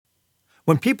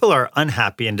When people are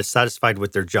unhappy and dissatisfied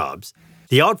with their jobs,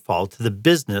 the outfall to the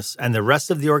business and the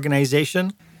rest of the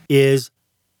organization is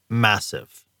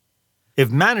massive.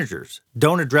 If managers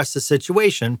don't address the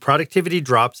situation, productivity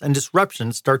drops and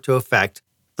disruptions start to affect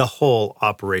the whole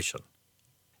operation.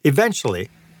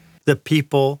 Eventually, the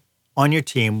people on your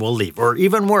team will leave, or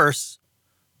even worse,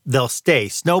 they'll stay,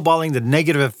 snowballing the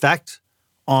negative effect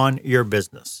on your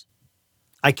business.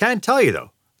 I can tell you,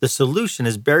 though, the solution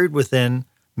is buried within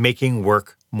making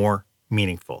work more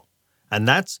meaningful. And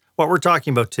that's what we're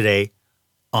talking about today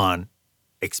on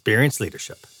Experience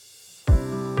Leadership.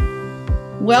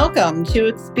 Welcome to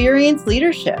Experience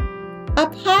Leadership, a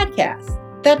podcast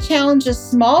that challenges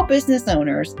small business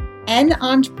owners and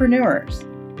entrepreneurs,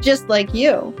 just like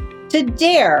you, to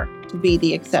dare to be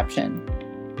the exception.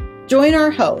 Join our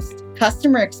host,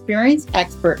 customer experience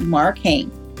expert Mark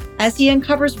Hain, as he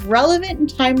uncovers relevant and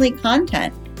timely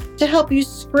content to help you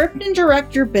script and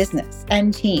direct your business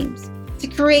and teams to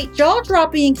create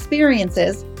jaw-dropping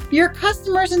experiences your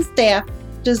customers and staff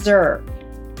deserve.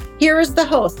 Here is the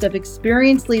host of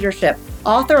Experience Leadership,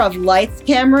 author of Lights,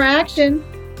 Camera, Action,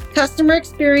 customer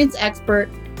experience expert,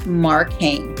 Mark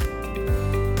Hain.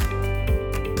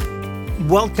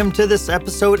 Welcome to this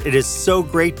episode. It is so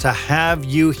great to have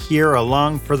you here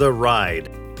along for the ride.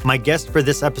 My guest for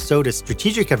this episode is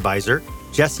strategic advisor,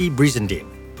 Jesse Brisendine.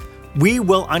 We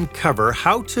will uncover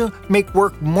how to make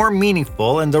work more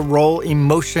meaningful and the role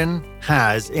emotion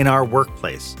has in our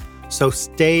workplace. So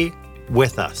stay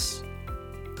with us.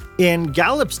 In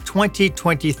Gallup's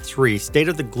 2023 State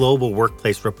of the Global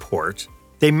Workplace report,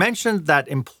 they mentioned that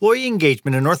employee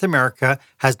engagement in North America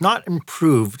has not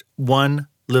improved one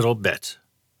little bit.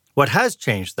 What has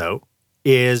changed, though,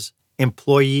 is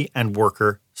employee and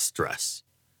worker stress.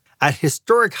 At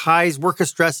historic highs, worker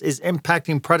stress is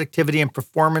impacting productivity and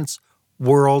performance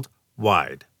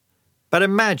worldwide. But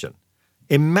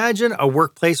imagine a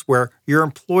workplace where your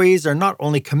employees are not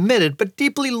only committed, but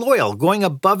deeply loyal, going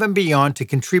above and beyond to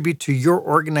contribute to your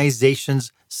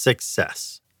organization's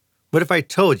success. What if I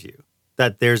told you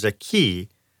that there's a key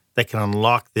that can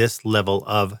unlock this level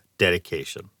of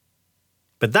dedication?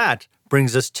 But that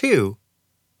brings us to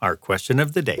our question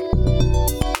of the day.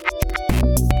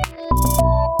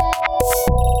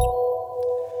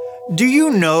 Do you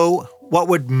know what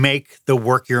would make the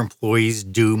work your employees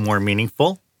do more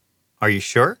meaningful? Are you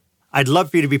sure? I'd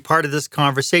love for you to be part of this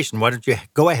conversation. Why don't you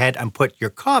go ahead and put your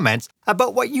comments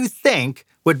about what you think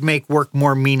would make work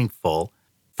more meaningful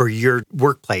for your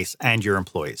workplace and your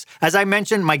employees. As I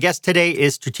mentioned, my guest today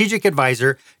is strategic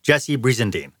advisor Jesse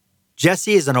Brisendine.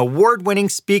 Jesse is an award-winning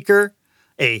speaker,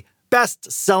 a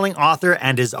best-selling author,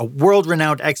 and is a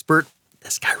world-renowned expert,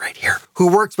 this guy right here,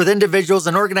 who works with individuals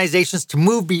and organizations to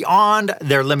move beyond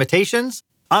their limitations,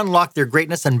 unlock their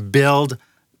greatness, and build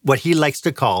what he likes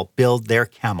to call build their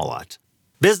Camelot.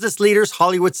 Business leaders,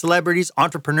 Hollywood celebrities,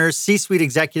 entrepreneurs, C-suite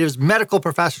executives, medical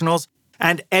professionals,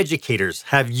 and educators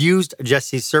have used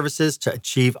Jesse's services to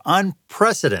achieve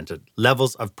unprecedented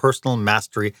levels of personal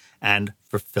mastery and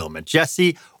fulfillment.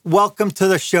 Jesse, welcome to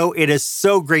the show. It is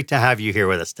so great to have you here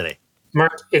with us today.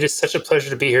 Mark, it is such a pleasure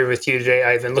to be here with you today.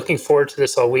 I've been looking forward to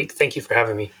this all week. Thank you for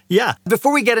having me. Yeah.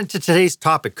 Before we get into today's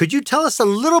topic, could you tell us a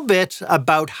little bit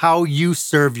about how you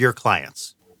serve your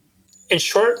clients? In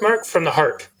short, Mark, from the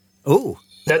heart. Oh.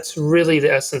 That's really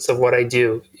the essence of what I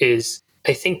do is,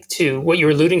 I think, to what you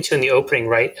were alluding to in the opening,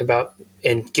 right, about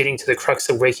and getting to the crux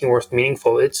of making work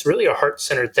meaningful, it's really a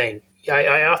heart-centered thing.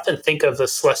 I often think of the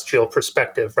celestial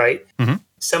perspective, right? Mm-hmm.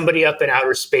 Somebody up in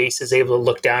outer space is able to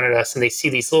look down at us and they see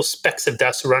these little specks of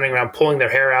dust running around, pulling their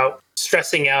hair out,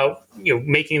 stressing out,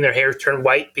 making their hair turn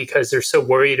white because they're so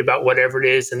worried about whatever it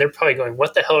is. And they're probably going,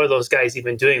 what the hell are those guys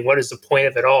even doing? What is the point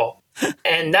of it all?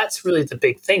 And that's really the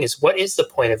big thing is, what is the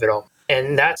point of it all?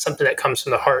 And that's something that comes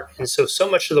from the heart. And so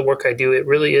much of the work I do, it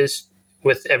really is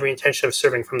with every intention of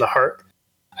serving from the heart.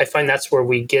 I find that's where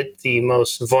we get the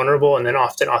most vulnerable and then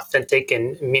often authentic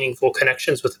and meaningful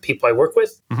connections with the people I work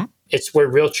with. Mm-hmm. It's where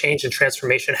real change and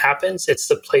transformation happens. It's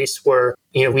the place where,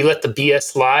 we let the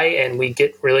BS lie and we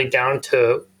get really down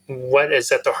to what is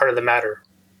at the heart of the matter.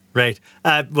 Right.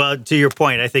 Well, to your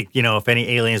point, I think, if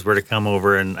any aliens were to come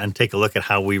over and take a look at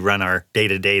how we run our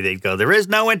day-to-day, they'd go, there is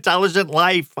no intelligent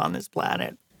life on this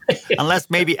planet, unless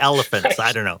maybe elephants.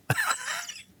 I don't know.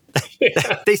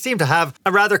 They seem to have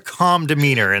a rather calm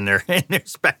demeanor in their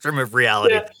spectrum of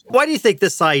reality. Yeah. Why do you think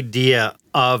this idea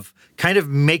of kind of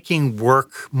making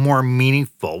work more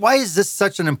meaningful, why is this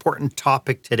such an important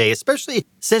topic today, especially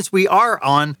since we are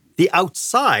on the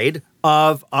outside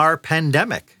of our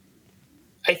pandemic?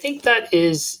 I think that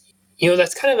is,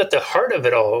 that's kind of at the heart of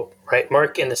it all, right,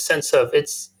 Mark, in the sense of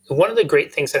one of the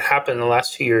great things that happened in the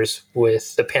last few years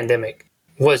with the pandemic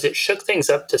was it shook things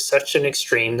up to such an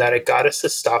extreme that it got us to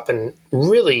stop and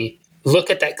really look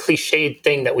at that cliched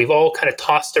thing that we've all kind of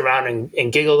tossed around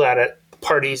and giggled at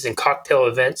parties and cocktail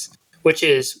events, which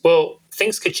is, well,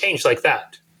 things could change like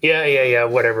that. Yeah,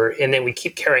 whatever. And then we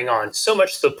keep carrying on. So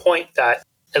much to the point that,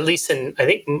 at least in, I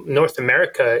think, North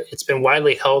America, it's been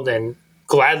widely held and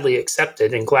gladly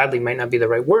accepted, and gladly might not be the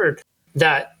right word,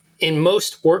 that in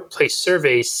most workplace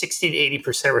surveys, 60 to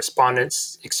 80%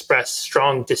 respondents express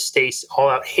strong distaste,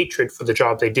 all-out hatred for the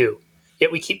job they do.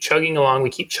 Yet we keep chugging along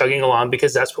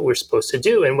because that's what we're supposed to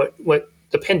do. And what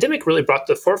the pandemic really brought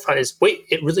to the forefront is, wait,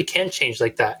 it really can change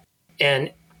like that.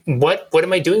 And what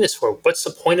am I doing this for? What's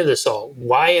the point of this all?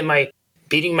 Why am I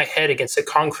beating my head against a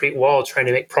concrete wall trying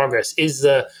to make progress? Is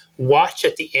the watch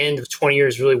at the end of 20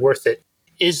 years really worth it?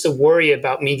 Is the worry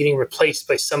about me getting replaced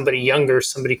by somebody younger,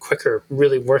 somebody quicker,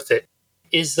 really worth it?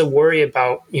 Is the worry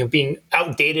about being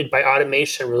outdated by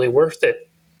automation really worth it?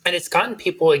 And it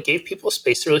gave people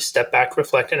space to really step back,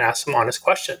 reflect, and ask some honest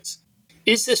questions.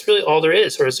 Is this really all there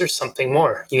is, or is there something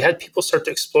more? You had people start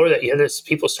to explore that. You had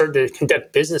people start to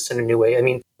conduct business in a new way. I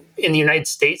mean, in the United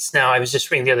States now, I was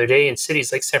just reading the other day, in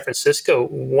cities like San Francisco,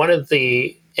 one of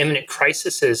the imminent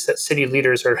crises that city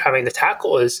leaders are having to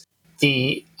tackle is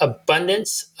the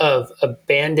abundance of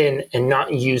abandoned and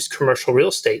not used commercial real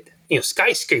estate.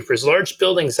 Skyscrapers, large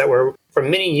buildings that were for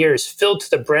many years filled to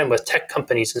the brim with tech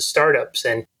companies and startups.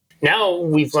 And now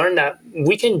we've learned that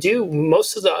we can do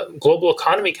most of the global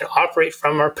economy can operate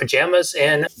from our pajamas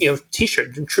and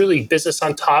t-shirt. Truly, business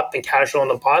on top and casual on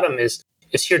the bottom is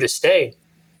here to stay,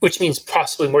 which means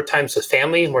possibly more times with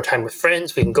family, more time with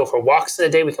friends. We can go for walks in the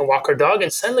day. We can walk our dog.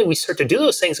 And suddenly we start to do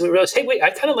those things and we realize, hey, wait,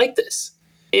 I kind of like this.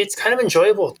 It's kind of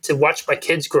enjoyable to watch my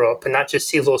kids grow up and not just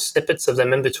see little snippets of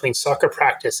them in between soccer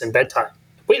practice and bedtime.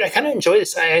 Wait, I kind of enjoy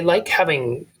this. I like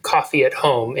having coffee at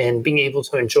home and being able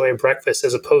to enjoy a breakfast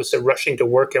as opposed to rushing to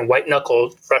work in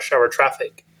white-knuckled rush hour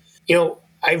traffic.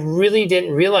 I really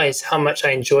didn't realize how much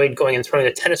I enjoyed going and throwing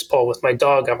a tennis ball with my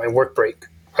dog on my work break,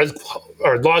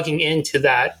 or logging into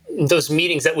those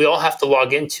meetings that we all have to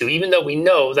log into, even though we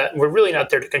know that we're really not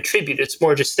there to contribute. It's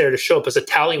more just there to show up as a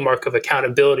tally mark of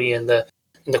accountability in the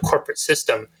corporate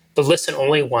system, the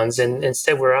listen-only ones. And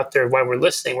instead, we're out there while we're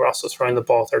listening, we're also throwing the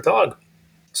ball with our dog.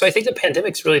 So I think the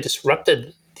pandemic's really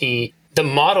disrupted the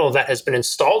model that has been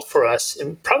installed for us,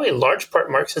 and probably in large part,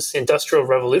 Mark, since the Industrial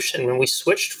Revolution, when we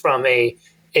switched from a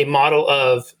model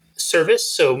of service.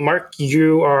 So, Mark,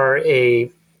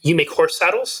 you make horse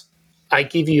saddles. I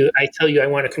tell you I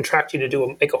want to contract you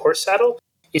to make a horse saddle.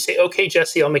 You say, okay,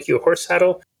 Jesse, I'll make you a horse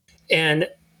saddle. And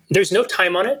there's no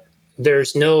time on it.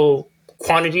 There's no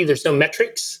quantity. There's no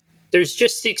metrics. There's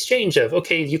just the exchange of,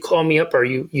 okay, you call me up or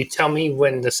you tell me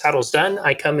when the saddle's done.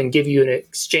 I come and give you an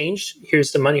exchange.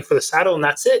 Here's the money for the saddle, and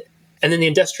that's it. And then the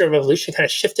Industrial Revolution kind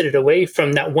of shifted it away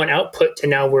from that one output to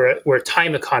now we're a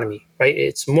time economy, right?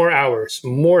 It's more hours,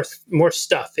 more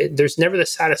stuff. There's never the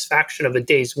satisfaction of a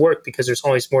day's work because there's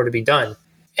always more to be done.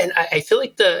 And I feel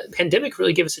like the pandemic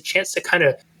really gave us a chance to kind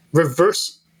of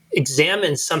reverse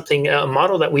examine a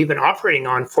model that we've been operating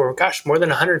on for, more than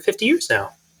 150 years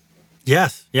now.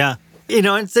 Yes, yeah.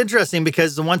 It's interesting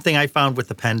because the one thing I found with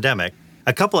the pandemic,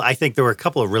 I think there were a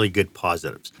couple of really good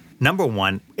positives. Number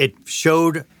one, it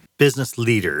showed business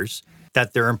leaders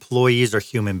that their employees are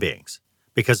human beings.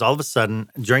 Because all of a sudden,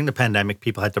 during the pandemic,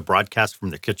 people had to broadcast from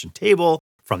their kitchen table,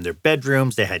 from their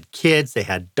bedrooms. They had kids, they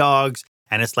had dogs.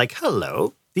 And it's like,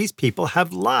 hello, these people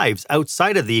have lives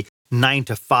outside of the 9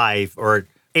 to 5 or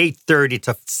 8:30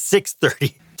 to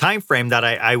 6:30 timeframe that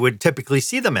I would typically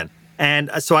see them in.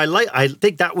 And so I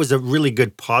think that was a really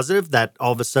good positive, that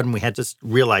all of a sudden we had to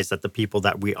realize that the people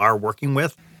that we are working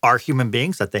with are human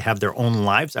beings, that they have their own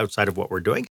lives outside of what we're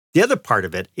doing. The other part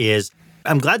of it is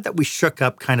I'm glad that we shook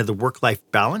up kind of the work-life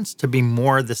balance to be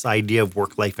more this idea of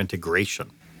work-life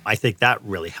integration. I think that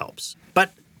really helps.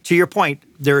 But to your point,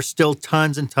 there are still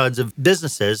tons and tons of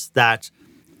businesses that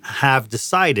have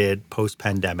decided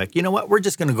post-pandemic, you know what, we're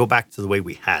just going to go back to the way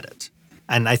we had it.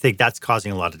 And I think that's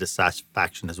causing a lot of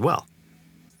dissatisfaction as well.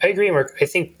 I agree, Mark. I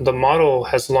think the model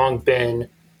has long been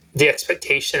the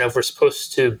expectation of we're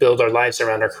supposed to build our lives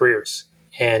around our careers.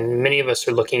 And many of us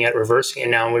are looking at reversing it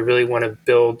now, and we really want to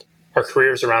build our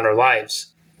careers around our lives.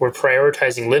 We're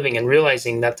prioritizing living and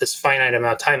realizing that this finite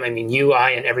amount of time, you,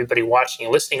 I, and everybody watching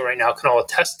and listening right now can all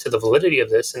attest to the validity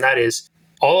of this. And that is,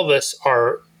 all of us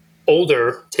are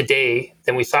older today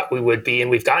than we thought we would be, and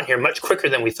we've gotten here much quicker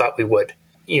than we thought we would.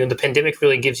 The pandemic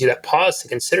really gives you that pause to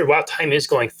consider, wow, time is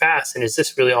going fast, and is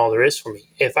this really all there is for me?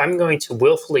 If I'm going to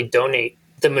willfully donate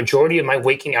the majority of my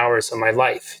waking hours of my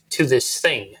life to this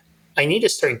thing, I need to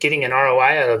start getting an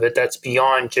ROI out of it that's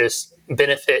beyond just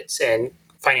benefits and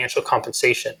financial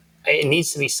compensation. It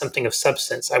needs to be something of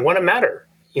substance. I want to matter.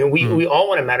 We all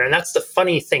want to matter. And that's the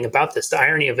funny thing about this. The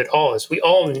irony of it all is we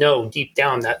all know deep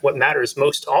down that what matters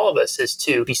most to all of us is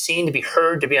to be seen, to be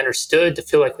heard, to be understood, to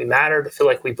feel like we matter, to feel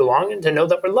like we belong, and to know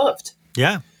that we're loved.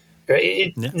 Yeah.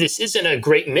 Right? This isn't a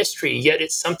great mystery, yet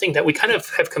it's something that we kind of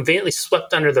have conveniently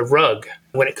swept under the rug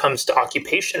when it comes to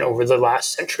occupation over the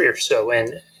last century or so.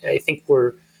 And I think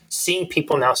we're seeing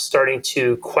people now starting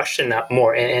to question that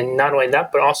more. And not only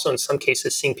that, but also in some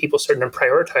cases, seeing people starting to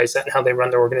prioritize that in how they run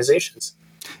their organizations.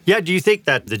 Yeah. Do you think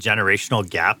that the generational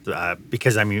gap,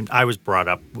 because I was brought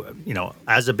up,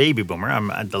 as a baby boomer,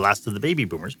 I'm the last of the baby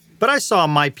boomers, but I saw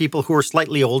my people who were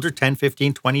slightly older, 10,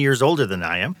 15, 20 years older than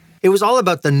I am. It was all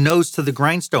about the nose to the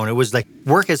grindstone. It was like,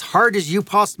 work as hard as you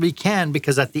possibly can,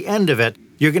 because at the end of it,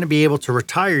 you're going to be able to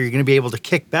retire. You're going to be able to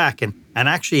kick back and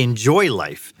actually enjoy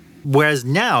life. Whereas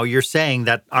now you're saying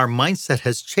that our mindset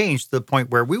has changed to the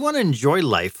point where we want to enjoy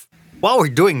life while we're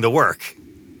doing the work.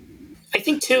 I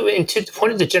think too, and to the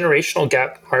point of the generational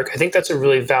gap, Mark, I think that's a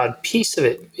really valid piece of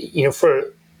it.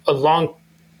 For a long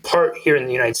part here in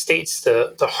the United States,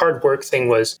 the hard work thing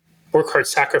was work hard,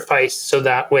 sacrifice, so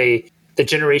that way the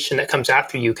generation that comes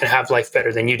after you can have life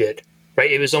better than you did,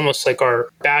 right? It was almost like our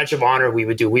badge of honor we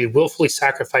would do. We would willfully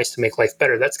sacrifice to make life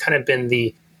better. That's kind of been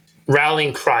the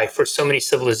rallying cry for so many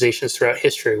civilizations throughout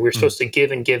history. We're supposed to give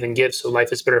and give and give so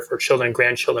life is better for children and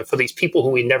grandchildren, for these people who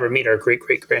we never meet, our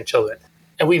great-great-grandchildren.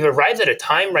 And we've arrived at a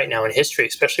time right now in history,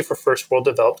 especially for first world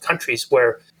developed countries,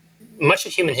 where much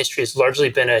of human history has largely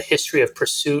been a history of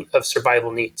pursuit of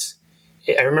survival needs.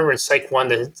 I remember in Psych 1,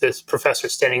 this professor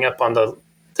standing up on the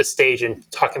stage and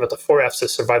talking about the 4 F's of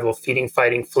survival: feeding,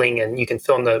 fighting, fleeing, and you can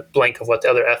fill in the blank of what the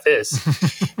other F is.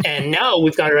 And now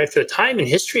we've got arrived to a time in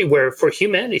history where for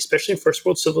humanity, especially in first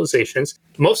world civilizations,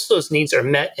 most of those needs are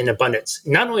met in abundance.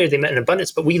 Not only are they met in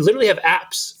abundance, but we literally have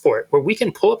apps for it where we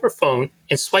can pull up our phone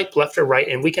and swipe left or right,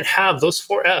 and we can have those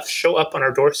 4 F's show up on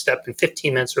our doorstep in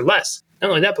 15 minutes or less. Not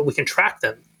only that, but we can track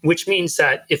them, which means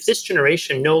that if this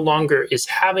generation no longer is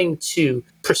having to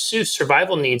pursue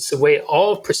survival needs the way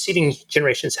all preceding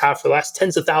generations have for the last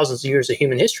tens of thousands of years of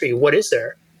human history, what is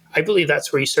there? I believe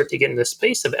that's where you start to get into the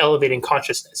space of elevating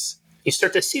consciousness. You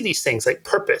start to see these things like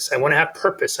purpose. I want to have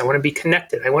purpose. I want to be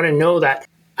connected. I want to know that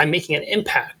I'm making an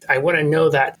impact. I want to know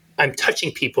that I'm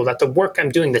touching people, that the work I'm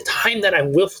doing, the time that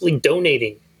I'm willfully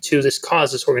donating to this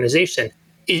cause, this organization,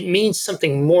 it means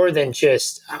something more than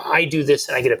just I do this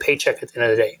and I get a paycheck at the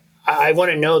end of the day. I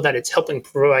want to know that it's helping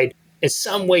provide in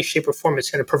some way, shape, or form.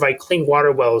 It's going to provide clean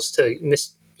water wells to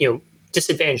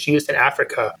disadvantaged youth in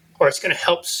Africa, or it's going to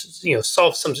help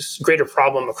solve some greater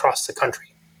problem across the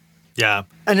country. Yeah.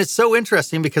 And it's so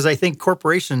interesting because I think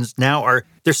corporations now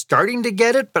they're starting to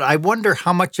get it, but I wonder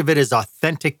how much of it is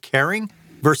authentic caring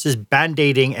versus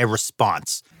band-aiding a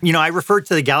response. I referred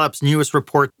to the Gallup's newest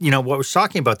report. What was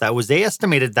shocking about that was they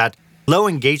estimated that low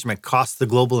engagement costs the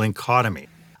global economy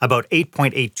about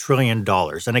 $8.8 trillion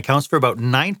and accounts for about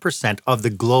 9% of the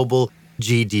global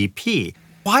GDP.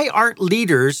 Why aren't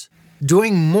leaders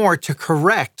doing more to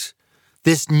correct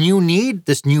this new need,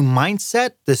 this new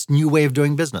mindset, this new way of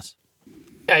doing business?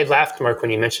 I laughed, Mark,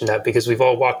 when you mentioned that, because we've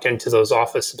all walked into those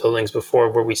office buildings before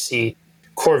where we see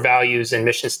core values and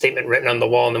mission statement written on the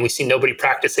wall, and then we see nobody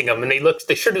practicing them, and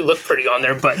they sure do look pretty on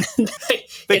there, but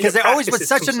because they're always with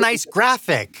such a nice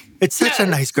graphic. It's such a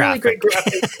nice graphic. Really great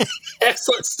graphic.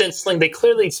 Excellent stenciling. They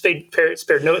clearly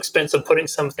spared no expense of putting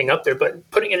something up there, but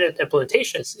putting it in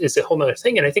implementation is a whole other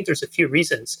thing. And I think there's a few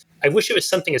reasons. I wish it was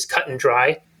something as cut and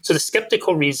dry. So the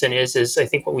skeptical reason is I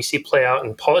think what we see play out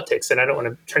in politics, and I don't want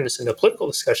to turn this into a political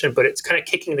discussion, but it's kind of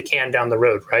kicking the can down the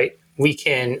road, right? We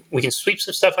can sweep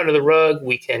some stuff under the rug.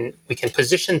 We can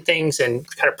position things and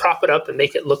kind of prop it up and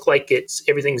make it look like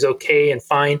everything's okay and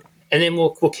fine. And then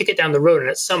we'll kick it down the road. And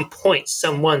at some point,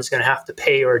 someone's going to have to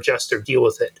pay or adjust or deal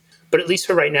with it. But at least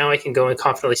for right now, I can go and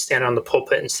confidently stand on the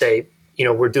pulpit and say,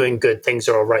 we're doing good. Things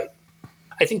are all right.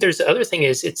 I think there's the other thing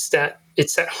is it's that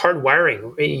hard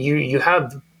wiring. You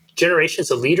have generations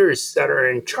of leaders that are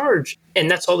in charge, and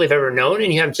that's all they've ever known.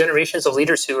 And you have generations of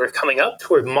leaders who are coming up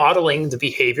who are modeling the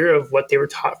behavior of what they were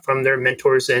taught from their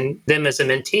mentors and them as the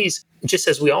mentees. Just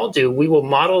as we all do, we will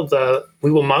model the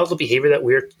behavior that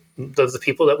the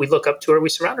people that we look up to or we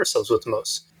surround ourselves with the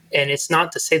most. And it's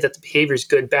not to say that the behavior is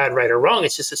good, bad, right, or wrong.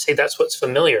 It's just to say that's what's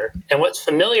familiar. And what's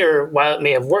familiar, while it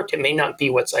may have worked, it may not be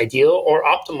what's ideal or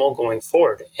optimal going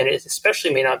forward. And it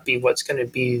especially may not be what's going to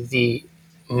be the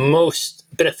most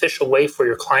beneficial way for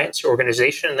your clients, your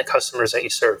organization, and the customers that you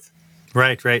serve.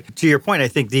 Right. To your point, I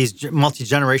think these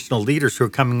multi-generational leaders who are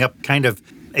coming up kind of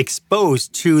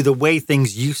exposed to the way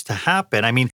things used to happen.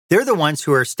 I mean, they're the ones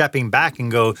who are stepping back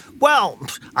and go, well,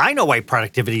 I know why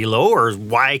productivity low or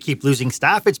why I keep losing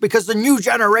staff. It's because the new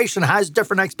generation has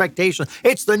different expectations.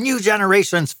 It's the new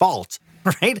generation's fault,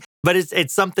 right? But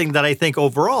it's something that I think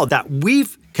overall that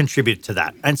we've contributed to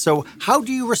that. And so how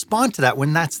do you respond to that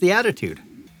when that's the attitude?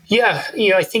 Yeah,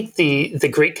 I think the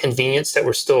great convenience that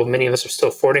many of us are still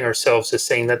affording ourselves is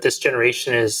saying that this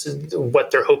generation is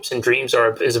what their hopes and dreams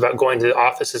is about going to the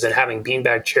offices and having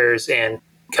beanbag chairs and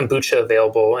kombucha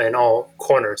available in all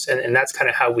corners. And that's kind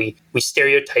of how we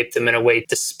stereotype them in a way to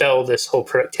dispel this whole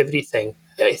productivity thing.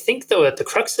 I think, though, that the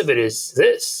crux of it is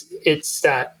it's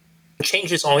that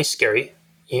change is always scary.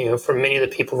 For many of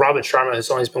the people, Robin Sharma, who's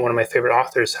always been one of my favorite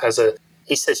authors,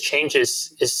 he says change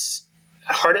is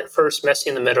hard at first, messy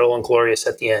in the middle, and glorious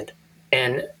at the end.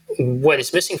 And what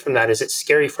is missing from that is it's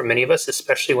scary for many of us,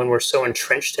 especially when we're so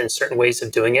entrenched in certain ways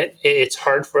of doing it. It's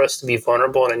hard for us to be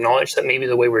vulnerable and acknowledge that maybe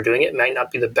the way we're doing it might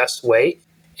not be the best way.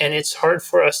 And it's hard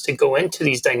for us to go into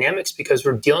these dynamics because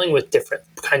we're dealing with different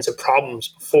kinds of problems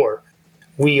before.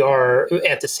 We are,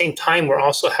 at the same time, we're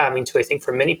also having to, I think,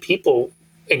 for many people,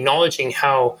 acknowledging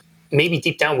how maybe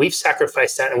deep down we've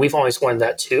sacrificed that and we've always wanted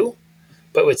that too,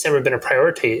 but it's never been a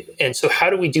priority. And so how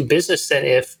do we do business then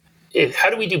if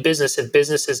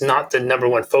business is not the number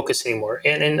one focus anymore?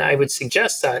 And I would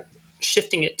suggest that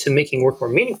shifting it to making work more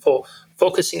meaningful,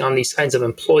 focusing on these kinds of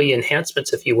employee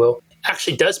enhancements, if you will,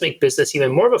 actually does make business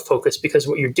even more of a focus, because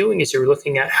what you're doing is you're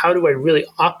looking at how do I really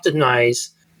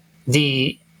optimize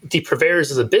the purveyors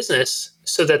of the business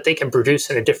so that they can produce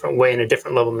in a different way, in a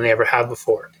different level than they ever have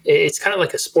before. It's kind of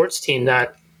like a sports team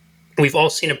that we've all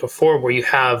seen it before, where you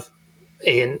have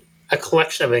a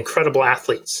collection of incredible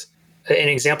athletes. An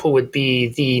example would be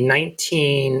the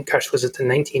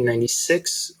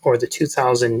 1996 or the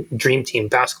 2000 Dream Team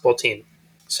basketball team.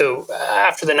 So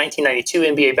after the 1992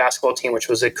 NBA basketball team, which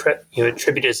was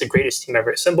attributed as the greatest team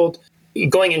ever assembled,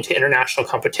 going into international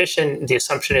competition, the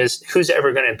assumption is who's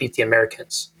ever going to beat the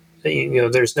Americans?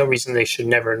 There's no reason they should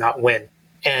never not win.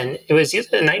 And it was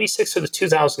either the 96 or the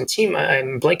 2000 team,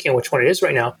 I'm blanking on which one it is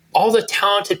right now, all the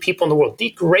talented people in the world,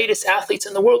 the greatest athletes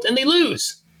in the world, and they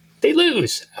lose. They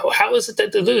lose. How is it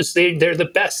that they lose? They're the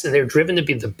best, and they're driven to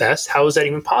be the best. How is that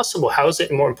even possible? How is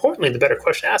it, more importantly, the better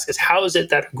question to ask is, how is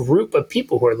it that a group of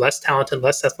people who are less talented,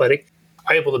 less athletic,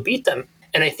 are able to beat them?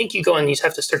 And I think you go and you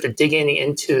have to start to dig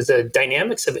into the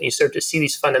dynamics of it, and you start to see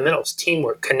these fundamentals: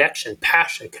 teamwork, connection,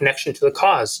 passion, connection to the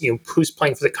cause. Who's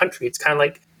playing for the country? It's kind of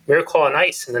like Miracle on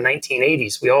Ice in the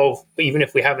 1980s. We all, even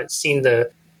if we haven't seen the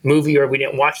movie or we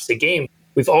didn't watch the game,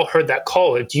 we've all heard that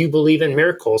call. Do you believe in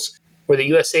miracles? Where the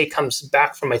USA comes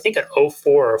back from, I think, an 0-4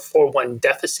 or 4-1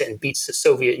 deficit and beats the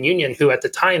Soviet Union, who at the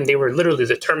time, they were literally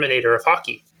the Terminator of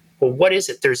hockey. Well, what is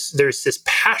it? There's this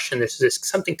passion, there's this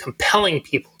something compelling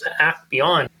people to act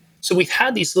beyond. So we've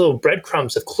had these little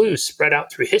breadcrumbs of clues spread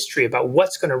out through history about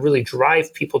what's going to really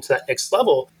drive people to that next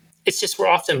level. It's just we're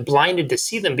often blinded to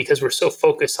see them because we're so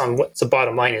focused on what the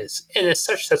bottom line is. And as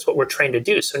such, that's what we're trained to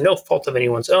do. So no fault of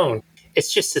anyone's own.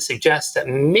 It's just to suggest that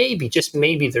maybe, just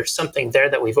maybe, there's something there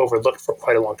that we've overlooked for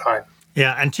quite a long time.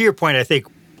 Yeah, and to your point, I think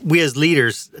we as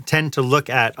leaders tend to look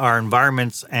at our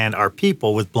environments and our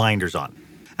people with blinders on.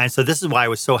 And so this is why I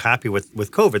was so happy with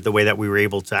COVID, the way that we were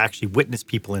able to actually witness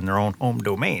people in their own home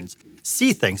domains,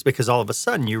 see things, because all of a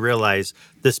sudden you realize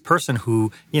this person who,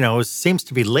 seems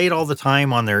to be late all the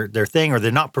time on their thing, or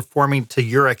they're not performing to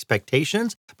your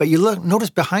expectations, but you notice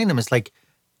behind them, it's like,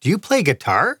 do you play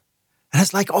guitar? And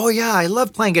it's like, oh yeah, I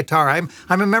love playing guitar. I'm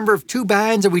a member of 2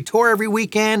 bands and we tour every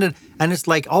weekend. And it's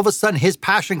like all of a sudden his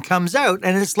passion comes out,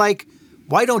 and it's like,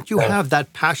 why don't you have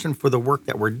that passion for the work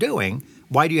that we're doing?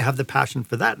 Why do you have the passion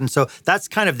for that? And so that's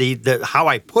kind of the how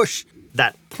I push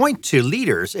that point to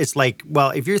leaders. It's like, well,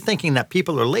 if you're thinking that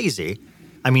people are lazy,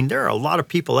 I mean, there are a lot of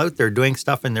people out there doing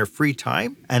stuff in their free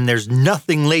time, and there's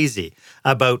nothing lazy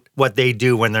about what they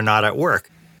do when they're not at work.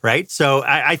 Right. So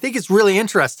I think it's really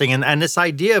interesting. And this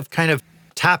idea of kind of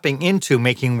tapping into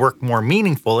making work more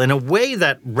meaningful in a way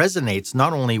that resonates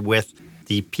not only with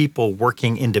the people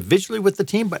working individually with the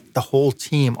team, but the whole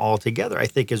team altogether, I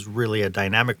think is really a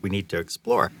dynamic we need to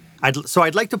explore.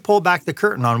 I'd like to pull back the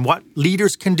curtain on what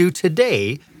leaders can do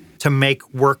today to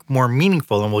make work more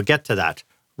meaningful. And we'll get to that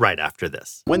right after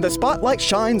this. When the spotlight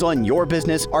shines on your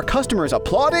business, are customers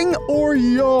applauding or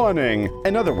yawning?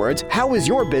 In other words, how is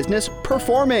your business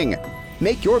performing?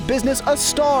 Make your business a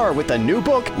star with the new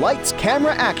book, Lights,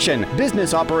 Camera, Action,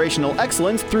 Business Operational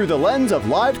Excellence Through the Lens of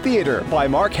Live Theater by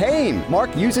Mark Hain. Mark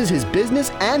uses his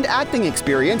business and acting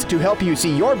experience to help you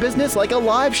see your business like a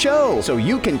live show so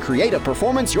you can create a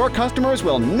performance your customers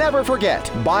will never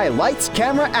forget. Buy Lights,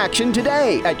 Camera, Action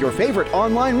today at your favorite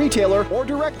online retailer or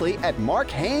directly at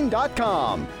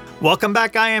markhain.com. Welcome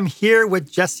back. I am here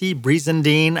with Jesse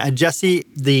Brisendine. Jesse,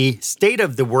 the State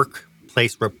of the Workplace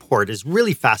report is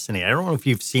really fascinating. I don't know if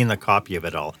you've seen the copy of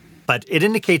it all, but it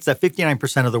indicates that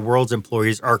 59% of the world's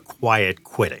employees are quiet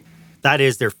quitting. That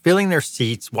is, they're filling their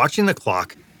seats, watching the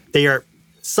clock. They are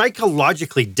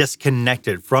psychologically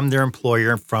disconnected from their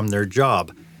employer and from their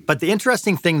job. But the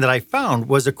interesting thing that I found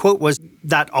was a quote was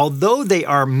that although they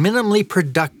are minimally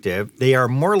productive, they are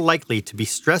more likely to be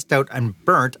stressed out and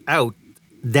burnt out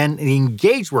than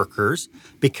engaged workers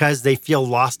because they feel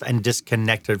lost and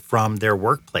disconnected from their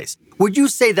workplace. Would you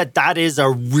say that that is a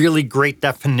really great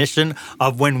definition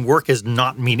of when work is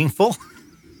not meaningful?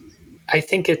 I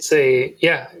think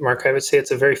Mark, I would say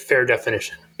it's a very fair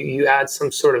definition. You add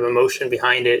some sort of emotion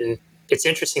behind it, and it's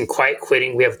interesting, quiet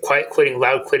quitting. We have quiet quitting,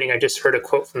 loud quitting. I just heard a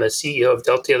quote from the CEO of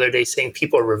Delta the other day saying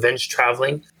people are revenge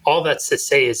traveling. All that's to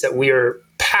say is that we are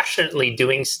passionately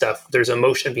doing stuff. There's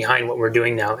emotion behind what we're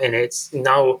doing now, and it's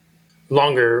no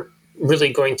longer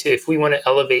really going to, if we want to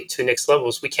elevate to next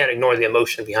levels, we can't ignore the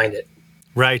emotion behind it.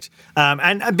 Right.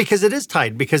 And because it is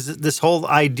tied, because this whole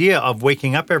idea of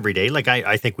waking up every day, like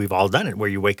I think we've all done it, where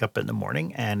you wake up in the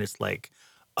morning and it's like,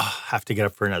 oh, I have to get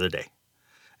up for another day.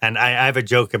 And I have a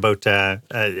joke about, and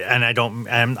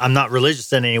I'm not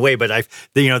religious in any way, but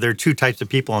there are two types of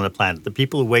people on the planet. The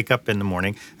people who wake up in the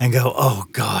morning and go, oh,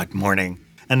 God, morning.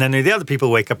 And then the other people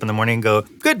who wake up in the morning and go,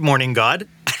 good morning, God.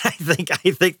 I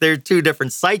think they're two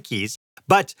different psyches.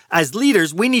 But as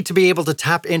leaders, we need to be able to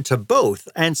tap into both.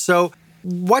 And so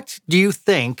what do you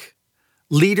think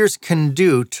leaders can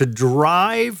do to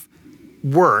drive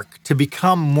work to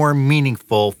become more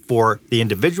meaningful for the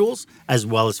individuals as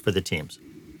well as for the teams?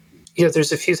 Yeah,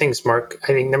 there's a few things, Mark. I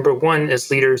think number one, as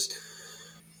leaders,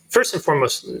 first and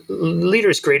foremost,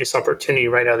 leaders' greatest opportunity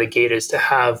right out of the gate is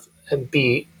to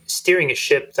be steering a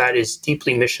ship that is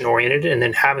deeply mission-oriented, and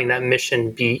then having that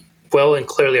mission be well and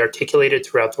clearly articulated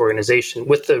throughout the organization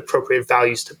with the appropriate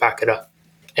values to back it up.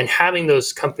 And having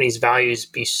those companies' values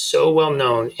be so well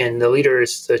known, and the leader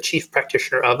is the chief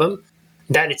practitioner of them,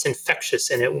 that it's infectious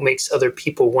and it makes other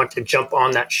people want to jump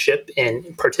on that ship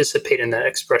and participate in that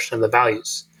expression of the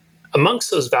values.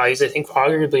 Amongst those values, I think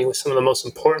arguably some of the most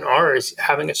important is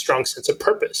having a strong sense of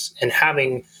purpose and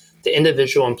having the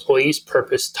individual employee's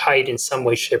purpose tied in some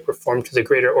way, shape, or form to the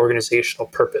greater organizational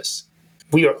purpose.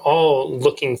 We are all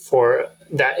looking for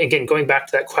that. Again, going back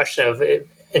to that question of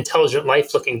intelligent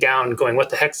life looking down, going,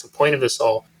 what the heck's the point of this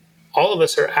all? All of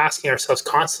us are asking ourselves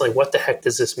constantly, what the heck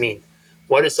does this mean?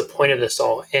 What is the point of this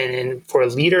all? And for a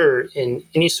leader in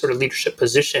any sort of leadership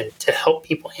position to help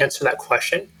people answer that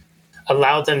question,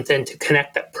 allow them then to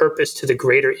connect that purpose to the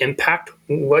greater impact.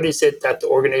 What is it that the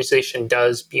organization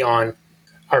does beyond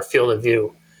our field of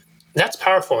view? That's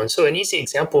powerful. And so an easy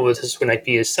example of this might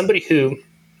be is somebody who,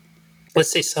 let's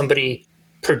say somebody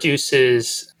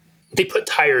they put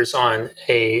tires on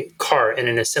a car in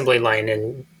an assembly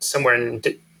line somewhere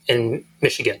in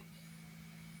Michigan.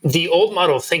 The old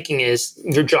model of thinking is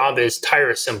your job is tire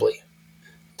assembly.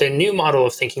 The new model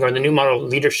of thinking, or the new model of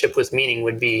leadership with meaning,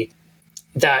 would be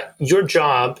that your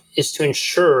job is to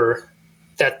ensure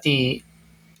that the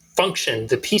function,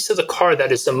 the piece of the car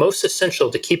that is the most essential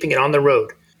to keeping it on the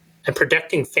road and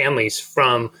protecting families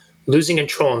from losing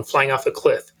control and flying off a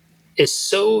cliff, is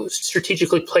so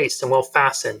strategically placed and well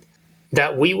fastened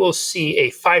that we will see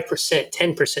a 5%,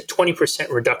 10%, 20%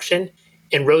 reduction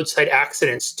in roadside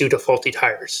accidents due to faulty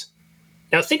tires.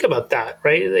 Now think about that,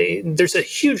 right? There's a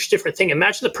huge different thing.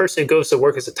 Imagine the person who goes to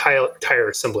work as a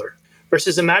tire assembler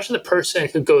versus imagine the person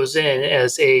who goes in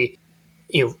as a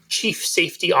chief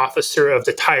safety officer of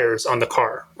the tires on the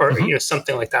car, or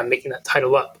something like that, making that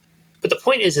title up. But the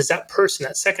point is that person,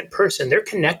 that second person, they're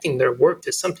connecting their work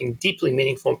to something deeply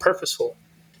meaningful and purposeful.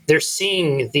 They're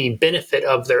seeing the benefit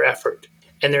of their effort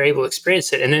and they're able to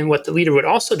experience it. And then what the leader would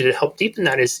also do to help deepen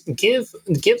that is give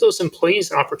those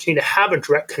employees an opportunity to have a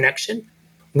direct connection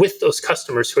with those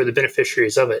customers who are the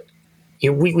beneficiaries of it.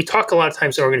 We talk a lot of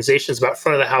times in organizations about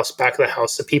front of the house, back of the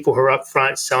house, the people who are up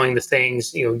front selling the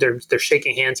things, they're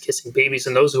shaking hands, kissing babies,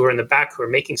 and those who are in the back who are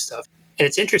making stuff. And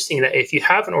it's interesting that if you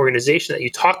have an organization that you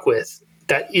talk with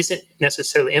that isn't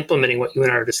necessarily implementing what you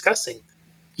and I are discussing,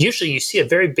 usually you see a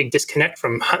very big disconnect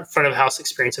from front of house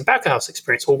experience and back of house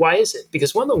experience. Well, why is it?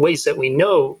 Because one of the ways that we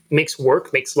know makes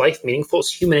life meaningful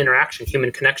is human interaction,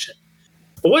 human connection.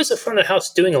 But what is the front of the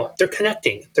house doing a lot? They're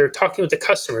connecting. They're talking with the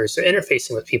customers. They're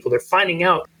interfacing with people. They're finding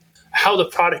out how the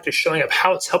product is showing up,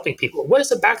 how it's helping people. What is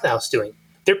the back of the house doing?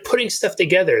 They're putting stuff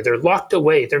together. They're locked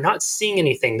away. They're not seeing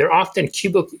anything. They're often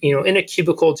in a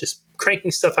cubicle, just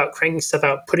cranking stuff out,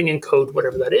 putting in code,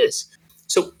 whatever that is.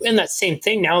 So in that same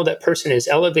thing, now that person is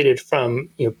elevated from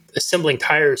assembling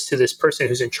tires to this person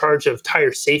who's in charge of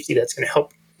tire safety that's going to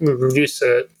help reduce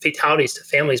fatalities to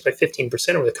families by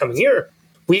 15% over the coming year.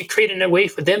 We've created a way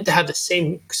for them to have the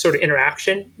same sort of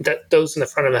interaction that those in the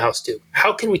front of the house do.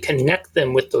 How can we connect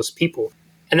them with those people?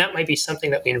 And that might be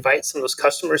something that we invite some of those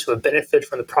customers who have benefited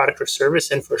from the product or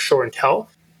service in for show and tell.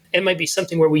 It might be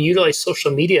something where we utilize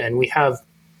social media, and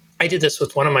I did this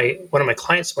with one of my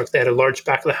clients. They had a large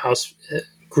back of the house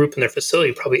group in their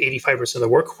facility. Probably 85% of the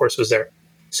workforce was there.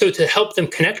 So to help them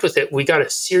connect with it, we got a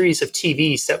series of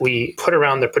TVs that we put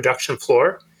around the production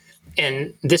floor.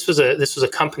 And this was a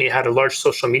company that had a large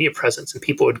social media presence, and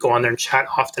people would go on there and chat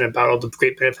often about all the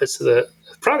great benefits of the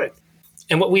product.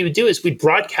 And what we would do is we'd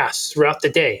broadcast throughout the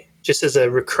day, just as a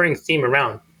recurring theme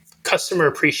around customer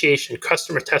appreciation,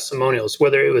 customer testimonials,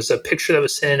 whether it was a picture that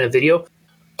was sent in a video.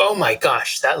 Oh my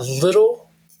gosh, that little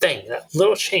thing, that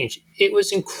little change, it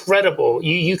was incredible.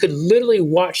 You could literally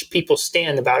watch people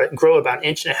grow about an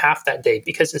inch and a half that day,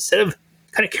 because instead of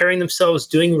kind of carrying themselves,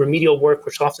 doing remedial work,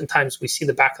 which oftentimes we see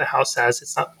the back of the house as,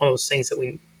 it's not one of those things that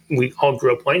we all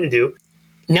grew up wanting to do.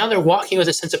 Now they're walking with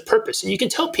a sense of purpose. And you can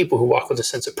tell people who walk with a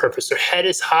sense of purpose. Their head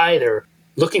is high. They're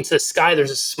looking to the sky.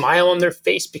 There's a smile on their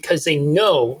face, because they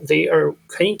know, they are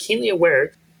keenly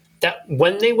aware that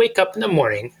when they wake up in the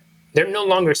morning, they're no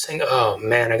longer saying, oh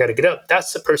man, I got to get up.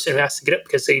 That's the person who has to get up,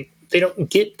 because they don't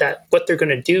get that what they're going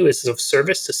to do is of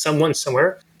service to someone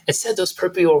somewhere. Instead, those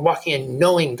people are walking in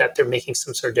knowing that they're making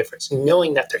some sort of difference,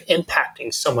 knowing that they're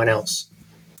impacting someone else.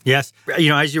 Yes.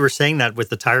 As you were saying that with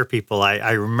the tire people,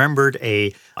 I remembered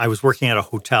I was working at a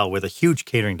hotel with a huge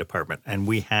catering department, and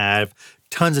we have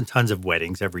tons and tons of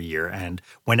weddings every year. And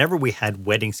whenever we had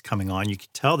weddings coming on, you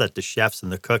could tell that the chefs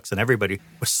and the cooks and everybody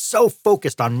was so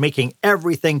focused on making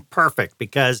everything perfect,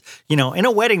 because, in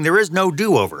a wedding, there is no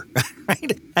do-over,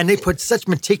 right? And they put such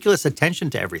meticulous attention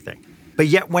to everything. But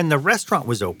yet when the restaurant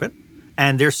was open,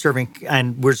 and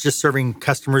we're just serving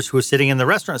customers who were sitting in the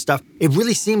restaurant and stuff, it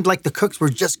really seemed like the cooks were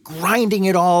just grinding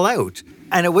it all out.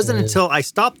 And it wasn't until I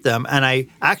stopped them and I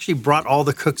actually brought all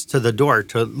the cooks to the door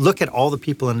to look at all the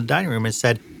people in the dining room and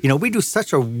said, we do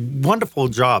such a wonderful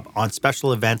job on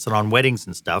special events and on weddings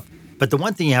and stuff. But the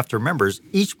one thing you have to remember is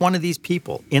each one of these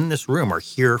people in this room are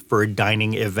here for a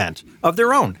dining event of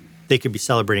their own. They could be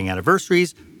celebrating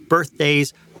anniversaries,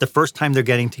 birthdays, the first time they're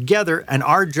getting together, and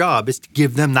our job is to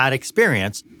give them that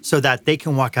experience so that they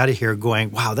can walk out of here going,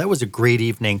 wow, that was a great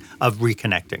evening of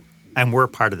reconnecting, and we're a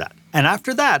part of that. And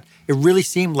after that, it really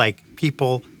seemed like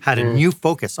people had a new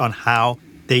focus on how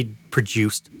they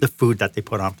produced the food that they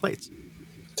put on plates.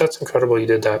 That's incredible you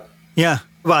did that. Yeah.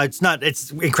 Well,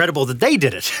 it's incredible that they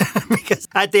did it because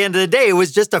at the end of the day, it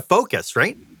was just a focus,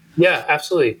 right? Yeah,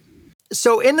 absolutely.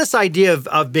 So in this idea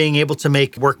of being able to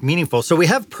make work meaningful, so we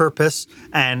have purpose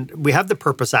and we have the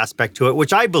purpose aspect to it,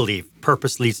 which I believe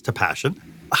purpose leads to passion.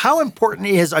 How important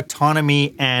is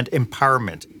autonomy and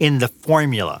empowerment in the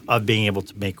formula of being able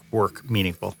to make work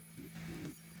meaningful?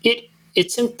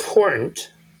 It's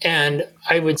important. And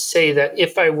I would say that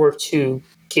if I were to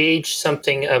gauge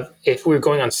something if we were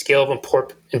going on scale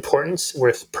of importance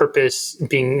with purpose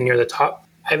being near the top,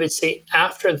 I would say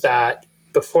after that,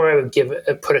 before I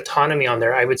would put autonomy on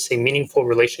there, I would say meaningful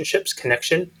relationships,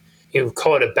 connection. You would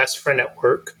call it a best friend at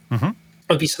work. Mm-hmm. It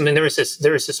would be something. There was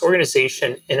this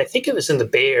organization, and I think it was in the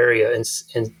Bay Area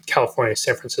in California,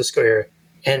 San Francisco area.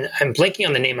 And I'm blanking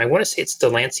on the name. I want to say it's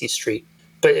Delancey Street,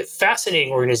 but a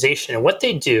fascinating organization. And what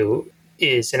they do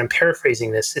is, and I'm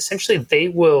paraphrasing this, essentially they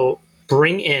will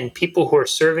bring in people who are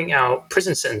serving out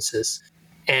prison sentences,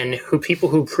 and people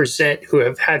who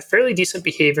have had fairly decent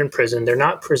behavior in prison. They're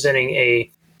not presenting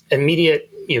a immediate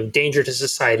danger to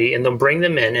society, and they'll bring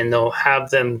them in and they'll have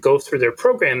them go through their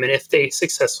program. And if they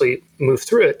successfully move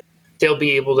through it, they'll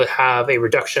be able to have a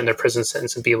reduction in their prison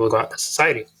sentence and be able to go out into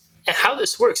society. And how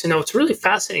this works, what's really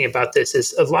fascinating about this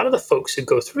is a lot of the folks who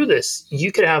go through this,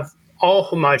 you could have all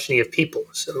homogeneity of people.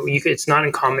 So it's not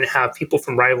uncommon to have people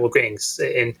from rival gangs.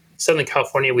 In Southern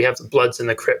California, we have the Bloods and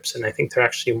the Crips, and I think they're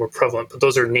actually more prevalent, but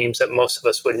those are names that most of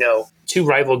us would know. Two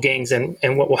rival gangs, and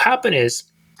what will happen is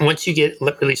once you get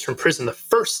released from prison, the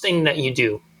first thing that you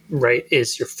do, right,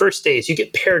 is your first day is you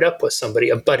get paired up with somebody,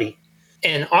 a buddy.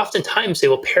 And oftentimes they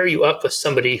will pair you up with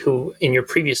somebody who in your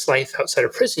previous life outside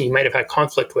of prison you might have had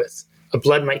conflict with. A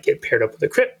Blood might get paired up with a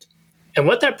Crip. And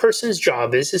what that person's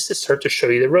job is to start to show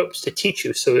you the ropes, to teach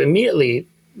you. So immediately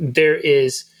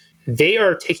they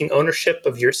are taking ownership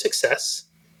of your success,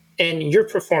 and your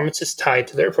performance is tied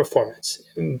to their performance.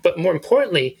 But more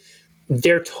importantly,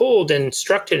 they're told and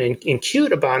instructed and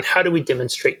cued about how do we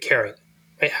demonstrate caring,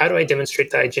 right? How do I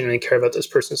demonstrate that I genuinely care about this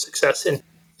person's success? And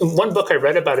in one book I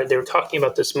read about it, they were talking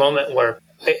about this moment where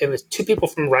it was two people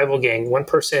from a rival gang. One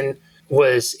person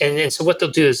was, and so what they'll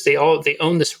do is they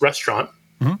own this restaurant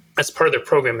as part of their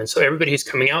program. And so everybody who's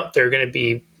coming out, they're going to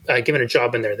be given a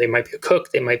job in there. They might be a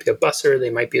cook, they might be a busser,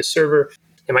 they might be a server,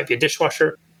 they might be a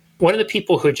dishwasher. One of the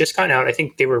people who had just gotten out, I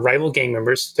think they were rival gang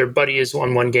members. Their buddy is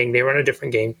on one gang, they were on a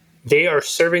different gang. They are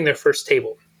serving their first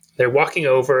table. They're walking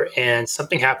over and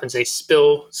something happens. They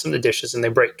spill some of the dishes and they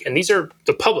break. And these are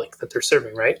the public that they're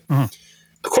serving, right?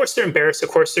 Of course, they're embarrassed. Of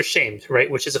course, they're shamed, right?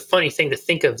 Which is a funny thing to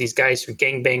think of, these guys who are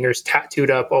gangbangers,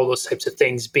 tattooed up, all those types of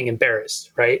things, being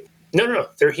embarrassed, right? No.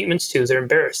 They're humans too. They're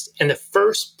embarrassed. And the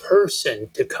first person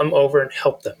to come over and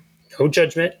help them, no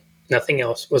judgment, nothing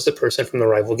else, was the person from the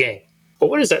rival gang. But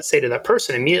what does that say to that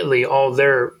person? Immediately, all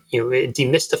their, it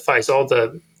demystifies all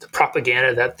the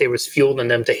propaganda that there was fueled in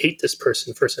them to hate this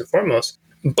person first and foremost.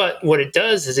 But what it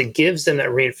does is it gives them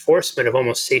that reinforcement of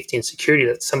almost safety and security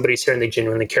that somebody's here and they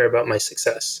genuinely care about my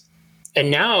success.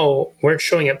 And now we're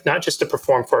showing up not just to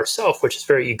perform for ourselves, which is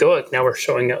very egoic. Now we're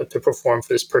showing up to perform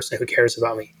for this person who cares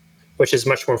about me, which is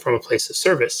much more from a place of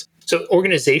service. So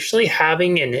organizationally,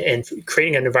 having and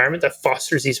creating an environment that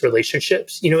fosters these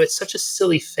relationships, it's such a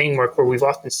silly thing, Mark, where we've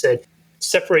often said,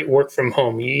 separate work from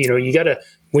home. You got to,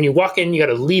 when you walk in, you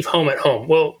got to leave home at home.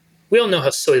 Well, we all know how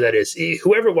silly that is.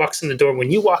 Whoever walks in the door,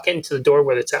 when you walk into the door,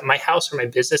 whether it's at my house or my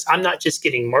business, I'm not just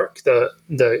getting Mark, the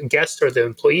guest or the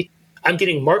employee. I'm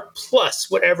getting Mark plus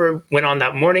whatever went on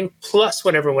that morning, plus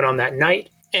whatever went on that night.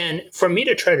 And for me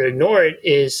to try to ignore it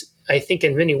is, I think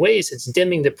in many ways, it's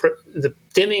dimming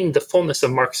the fullness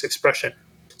of Mark's expression.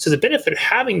 So the benefit of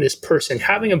having this person,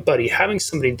 having a buddy, having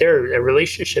somebody there, a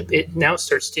relationship, it now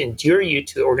starts to endear you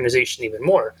to the organization even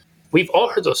more. We've all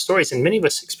heard those stories, and many of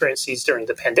us experienced these during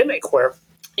the pandemic, where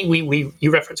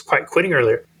you referenced quiet quitting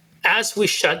earlier. As we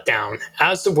shut down,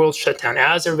 as the world shut down,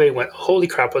 as everybody went, holy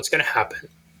crap, what's going to happen?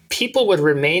 People would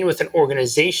remain with an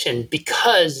organization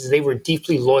because they were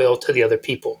deeply loyal to the other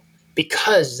people,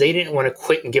 because they didn't want to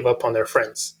quit and give up on their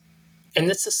friends. And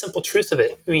that's the simple truth of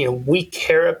it. We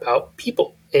care about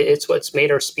people. It's what's made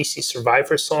our species survive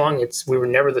for so long. We were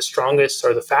never the strongest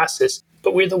or the fastest,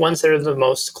 but we're the ones that are the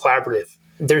most collaborative.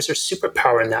 There's a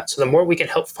superpower in that. So the more we can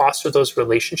help foster those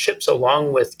relationships,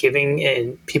 along with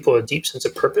giving people a deep sense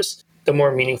of purpose, the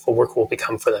more meaningful work will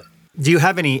become for them. Do you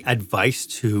have any advice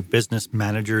to business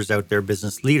managers out there,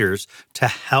 business leaders, to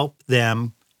help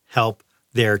them help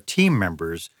their team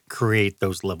members create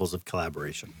those levels of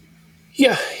collaboration?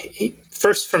 Yeah.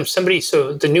 First, from somebody,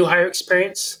 so the new hire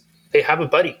experience, they have a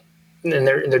buddy. And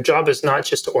their job is not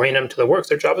just to orient them to the work.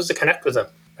 Their job is to connect with them,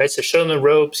 right? So show them the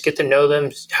ropes, get to know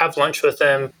them, have lunch with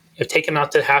them, take them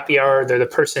out to happy hour. They're the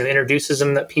person who introduces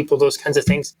them to people, those kinds of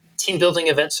things. Team building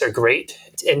events are great.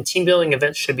 And team building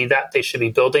events should be that. They should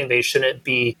be building. They shouldn't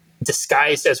be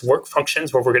disguised as work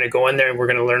functions where we're going to go in there and we're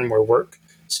going to learn more work.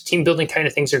 So team building kind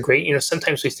of things are great.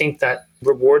 Sometimes we think that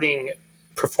rewarding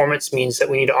performance means that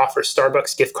we need to offer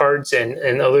Starbucks gift cards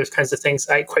and other kinds of things.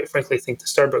 I quite frankly think the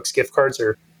Starbucks gift cards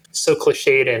are so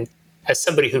cliched. And as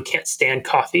somebody who can't stand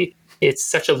coffee, it's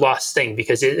such a lost thing,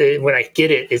 because when I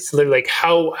get it, it's literally like,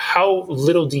 how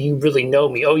little do you really know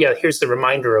me? Oh yeah, here's the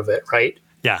reminder of it, right?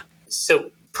 Yeah.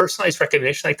 So personalized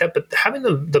recognition like that, but having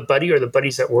the buddy or the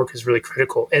buddies at work is really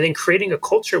critical. And then creating a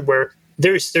culture where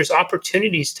there's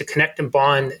opportunities to connect and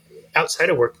bond outside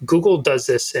of work. Google does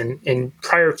this, and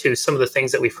prior to some of the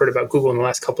things that we've heard about Google in the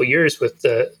last couple of years with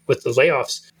the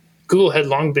layoffs, Google had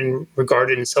long been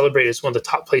regarded and celebrated as one of the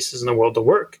top places in the world to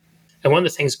work. And one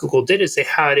of the things Google did is they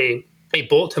had a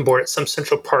bulletin board at some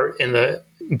central part in the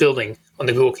building on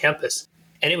the Google campus.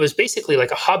 And it was basically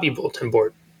like a hobby bulletin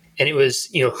board. And it was,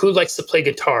 who likes to play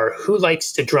guitar, who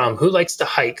likes to drum, who likes to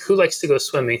hike, who likes to go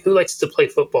swimming, who likes to play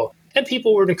football. And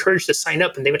people were encouraged to sign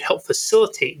up, and they would help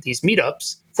facilitate these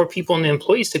meetups for people and the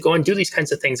employees to go and do these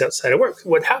kinds of things outside of work.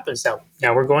 What happens now?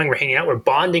 Now we're hanging out, we're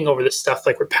bonding over this stuff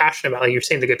like we're passionate about, like you were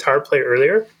saying, the guitar player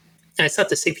earlier. And it's not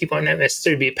to say people aren't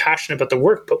necessarily be passionate about the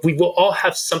work, but we will all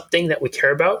have something that we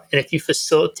care about. And if you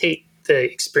facilitate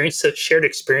the shared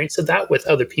experience of that with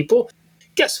other people,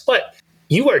 guess what?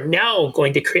 You are now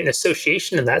going to create an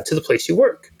association of that to the place you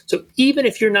work. So even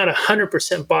if you're not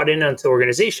 100% bought in onto the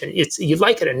organization, you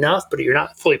like it enough, but you're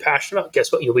not fully passionate about,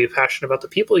 guess what? You'll be passionate about the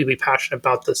people. You'll be passionate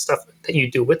about the stuff that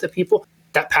you do with the people.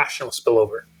 That passion will spill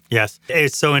over. Yes,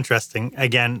 it's so interesting.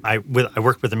 Again, I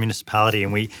worked with a municipality,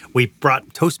 and we brought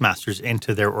Toastmasters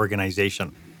into their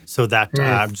organization. so that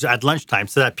at lunchtime,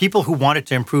 so that people who wanted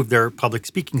to improve their public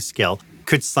speaking skill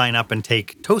could sign up and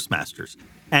take Toastmasters.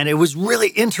 And it was really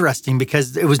interesting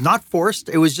because it was not forced.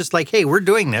 It was just like, hey, we're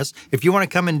doing this. If you want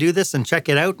to come and do this and check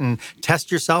it out and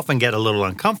test yourself and get a little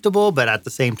uncomfortable, but at the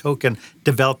same token,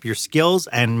 develop your skills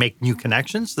and make new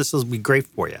connections, this will be great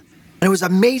for you. And it was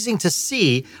amazing to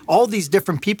see all these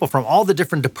different people from all the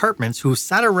different departments who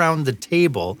sat around the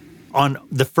table on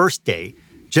the first day,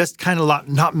 just kind of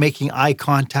not making eye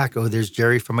contact. Oh, there's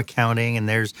Jerry from accounting and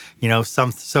there's,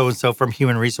 some so-and-so from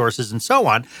human resources and so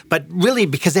on. But really,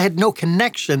 because they had no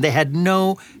connection, they had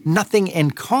nothing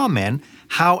in common,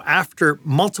 how after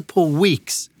multiple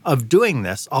weeks of doing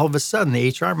this, all of a sudden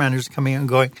the HR manager's coming in and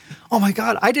going, oh my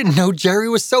God, I didn't know Jerry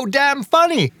was so damn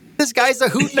funny. This guy's a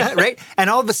hoot, right? And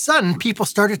all of a sudden, people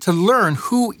started to learn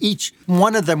who each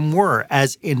one of them were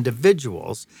as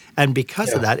individuals. And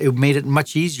because of that, it made it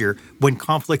much easier when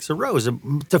conflicts arose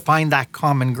to find that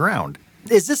common ground.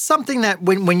 Is this something that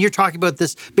when you're talking about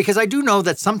this, because I do know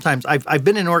that sometimes I've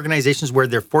been in organizations where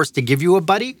they're forced to give you a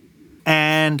buddy,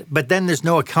 but then there's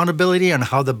no accountability on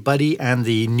how the buddy and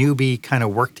the newbie kind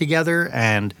of work together,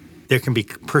 and there can be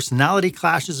personality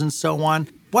clashes and so on.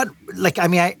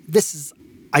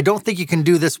 I don't think you can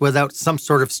do this without some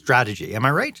sort of strategy. Am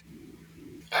I right?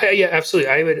 Yeah,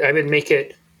 absolutely. I would make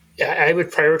it. I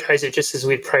would prioritize it just as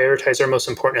we'd prioritize our most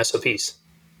important SOPs.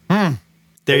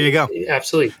 There you go.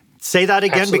 Absolutely. Say that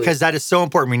again, because that is so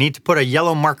important. We need to put a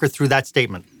yellow marker through that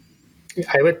statement.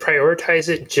 I would prioritize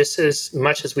it just as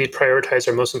much as we'd prioritize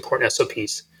our most important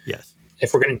SOPs. Yes.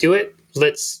 If we're going to do it,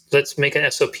 let's make an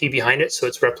SOP behind it so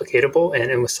it's replicatable.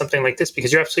 And with something like this,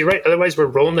 because you're absolutely right. Otherwise, we're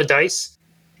rolling the dice.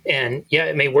 And yeah,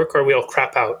 it may work or we'll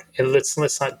crap out. And let's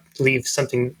not leave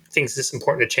things this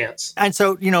important to chance. And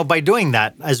so, by doing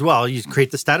that as well, you create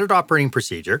the standard operating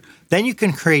procedure. Then you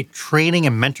can create training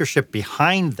and mentorship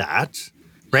behind that,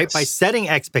 right? Yes. By setting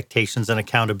expectations and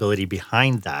accountability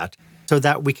behind that, so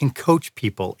that we can coach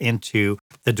people into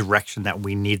the direction that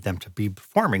we need them to be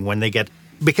performing when they get,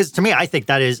 because to me, I think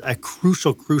that is a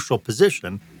crucial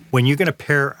position when you're going to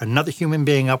pair another human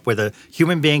being up with a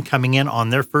human being coming in on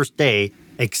their first day,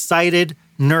 excited,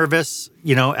 nervous,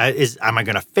 am I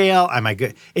going to fail?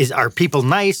 Are people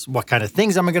nice? What kind of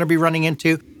things am I going to be running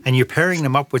into? And you're pairing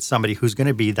them up with somebody who's going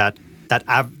to be that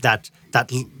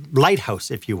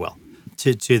lighthouse, if you will,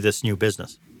 to this new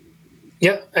business.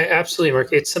 Yeah, absolutely,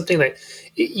 Mark. It's something that,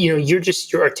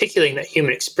 you're articulating that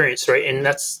human experience, right? And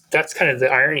that's kind of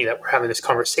the irony that we're having this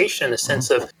conversation in the sense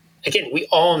of, again, we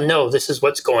all know this is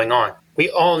what's going on. We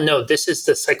all know this is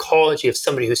the psychology of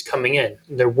somebody who's coming in.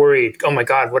 They're worried, oh my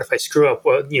God, what if I screw up?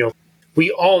 Well,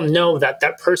 we all know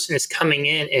that person is coming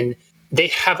in and they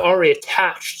have already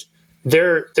attached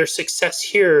their success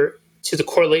here to the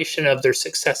correlation of their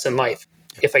success in life.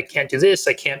 If I can't do this,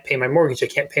 I can't pay my mortgage, I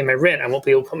can't pay my rent, I won't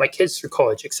be able to put my kids through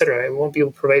college, et cetera. I won't be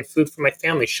able to provide food for my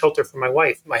family, shelter for my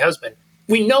wife, my husband.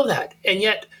 We know that. And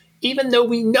yet, even though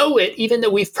we know it, even though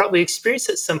we've probably experienced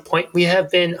it at some point, we have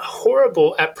been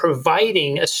horrible at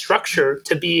providing a structure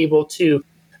to be able to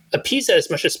appease that as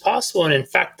much as possible. And in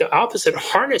fact, the opposite,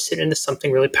 harness it into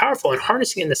something really powerful. And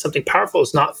harnessing it into something powerful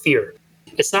is not fear.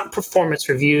 It's not performance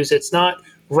reviews. It's not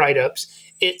write-ups.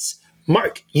 It's,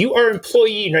 Mark, you are an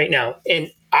employee right now.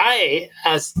 And I,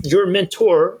 as your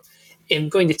mentor, am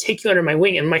going to take you under my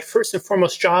wing. And my first and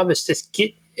foremost job is to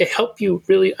help you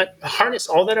really harness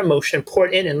all that emotion, pour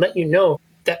it in, and let you know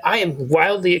that I am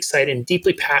wildly excited and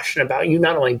deeply passionate about you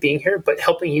not only being here, but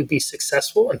helping you be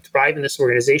successful and thrive in this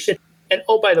organization. And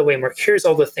oh, by the way, Mark, here's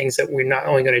all the things that we're not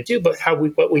only going to do, but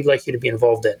what we'd like you to be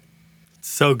involved in.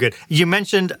 So good. You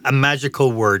mentioned a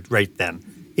magical word right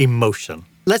then, emotion.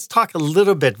 Let's talk a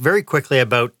little bit very quickly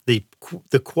about the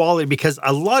quality, because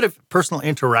a lot of personal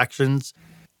interactions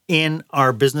in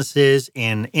our businesses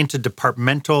and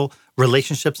interdepartmental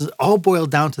relationships all boil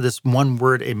down to this one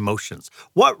word, emotions.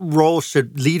 What role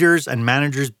should leaders and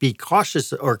managers be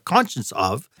cautious or conscious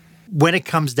of when it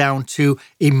comes down to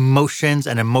emotions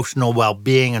and emotional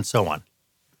well-being and so on?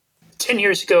 10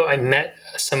 years ago, I met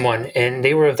someone and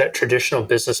they were of that traditional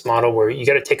business model where you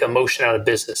got to take emotion out of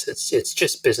business. It's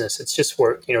just business. It's just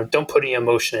work. Don't put any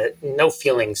emotion in it. No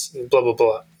feelings, blah, blah,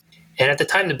 blah. And at the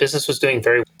time, the business was doing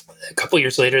very well. A couple of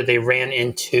years later, they ran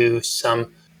into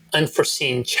some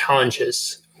unforeseen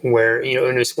challenges where, and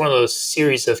it was one of those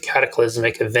series of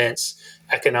cataclysmic events,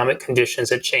 economic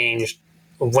conditions had changed,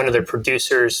 one of their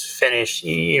producers finished,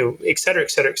 et cetera,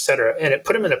 et cetera, et cetera. And it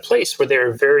put them in a place where they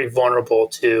were very vulnerable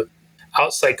to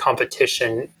outside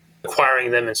competition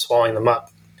acquiring them and swallowing them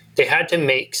up. They had to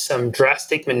make some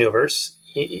drastic maneuvers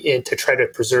to try to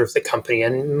preserve the company.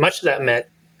 And much of that meant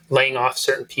laying off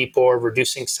certain people or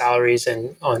reducing salaries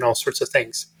and all sorts of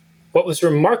things. What was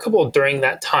remarkable during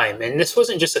that time, and this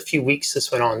wasn't just a few weeks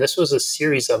this went on, this was a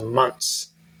series of months.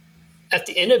 At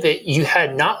the end of it, you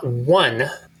had not one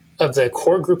of the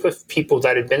core group of people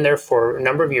that had been there for a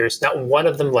number of years, not one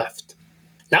of them left.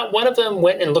 Not one of them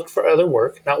went and looked for other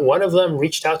work. Not one of them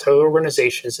reached out to other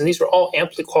organizations. And these were all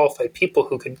amply qualified people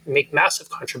who could make massive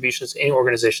contributions to any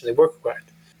organization they worked with.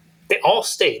 They all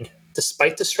stayed,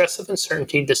 despite the stress of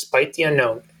uncertainty, despite the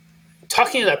unknown.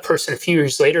 Talking to that person a few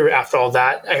years later after all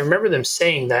that, I remember them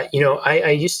saying that,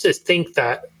 I used to think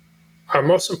that our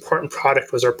most important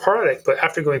product was our product, but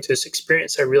after going through this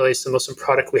experience, I realized the most important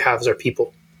product we have is our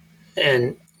people.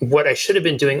 And what I should have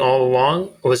been doing all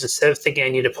along was, instead of thinking I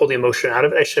need to pull the emotion out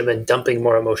of it, I should have been dumping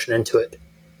more emotion into it.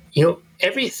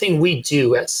 Everything we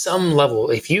do at some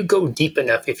level, if you go deep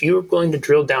enough, if you're willing to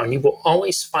drill down, you will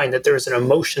always find that there's an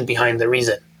emotion behind the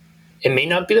reason. It may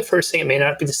not be the first thing, it may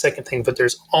not be the second thing, but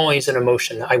there's always an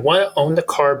emotion. I want to own the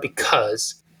car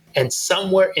because, and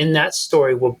somewhere in that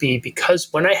story will be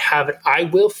because when I have it, I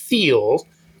will feel,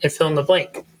 and fill in the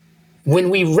blank.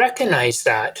 When we recognize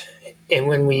that, and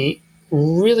when we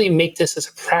really make this as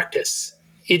a practice,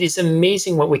 it is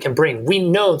amazing what we can bring. We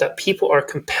know that people are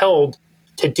compelled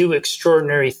to do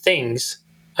extraordinary things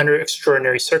under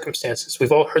extraordinary circumstances.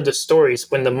 We've all heard the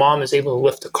stories when the mom is able to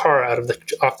lift the car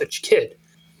off the kid,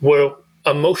 where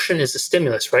emotion is the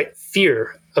stimulus, right?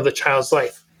 Fear of the child's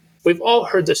life. We've all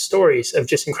heard the stories of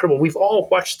just incredible. We've all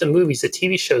watched the movies, the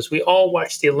TV shows. We all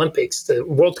watched the Olympics. The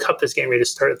World Cup is getting ready to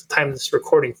start at the time of this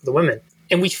recording for the women.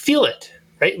 And we feel it,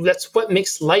 right? That's what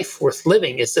makes life worth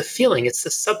living. It's the feeling. It's the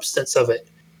substance of it.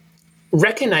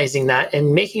 Recognizing that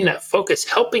and making that focus,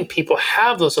 helping people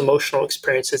have those emotional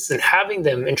experiences and having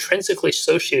them intrinsically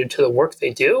associated to the work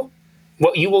they do,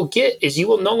 what you will get is you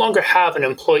will no longer have an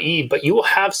employee, but you will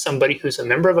have somebody who's a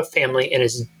member of a family and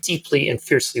is deeply and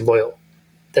fiercely loyal.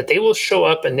 That they will show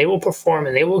up and they will perform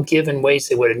and they will give in ways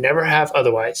they would never have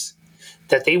otherwise.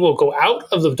 That they will go out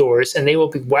of the doors and they will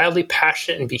be wildly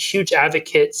passionate and be huge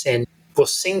advocates and will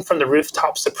sing from the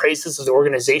rooftops the praises of the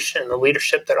organization and the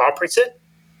leadership that operates it.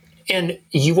 And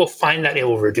you will find that it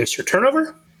will reduce your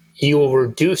turnover. You will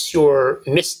reduce your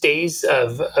missed days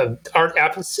of art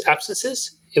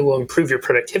absences. It will improve your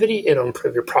productivity. It'll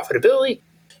improve your profitability.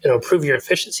 It'll improve your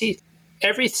efficiency.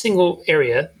 Every single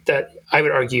area that I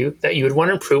would argue that you would want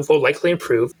to improve will likely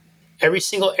improve. Every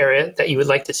single area that you would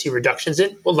like to see reductions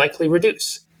in will likely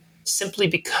reduce. Simply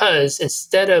because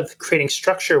instead of creating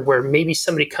structure where maybe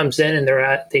somebody comes in and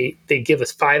they give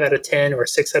us 5 out of 10 or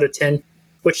 6 out of 10,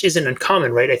 which isn't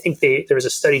uncommon, right? I think there was a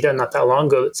study done not that long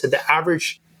ago that said the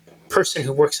average person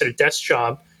who works at a desk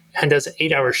job and does an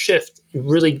 8-hour shift,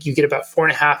 really you get about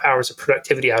 4.5 hours of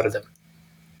productivity out of them.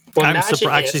 Well, I'm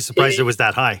actually surprised it was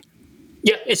that high.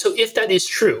 Yeah, and so if that is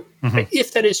true, right,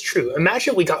 if that is true,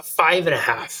 imagine we got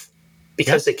 5.5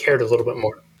 because they cared a little bit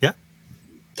more. Yeah.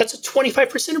 That's a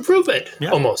 25% improvement,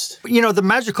 almost. The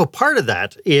magical part of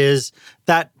that is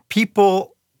that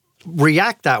people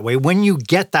react that way when you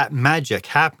get that magic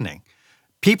happening.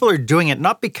 People are doing it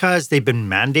not because they've been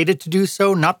mandated to do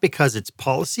so, not because it's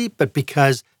policy, but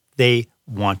because they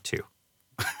want to.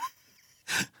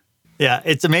 Yeah,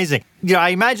 it's amazing. I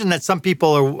imagine that some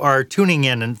people are tuning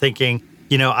in and thinking,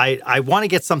 I want to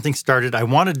get something started. I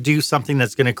want to do something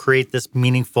that's going to create this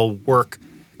meaningful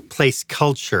workplace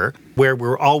culture where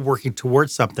we're all working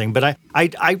towards something. But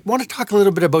I want to talk a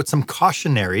little bit about some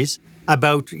cautionaries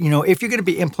about, if you're going to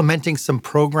be implementing some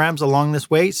programs along this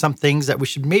way, some things that we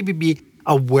should maybe be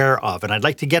aware of. And I'd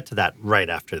like to get to that right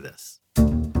after this.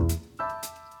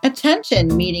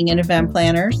 Attention, meeting and event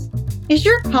planners. Is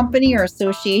your company or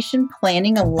association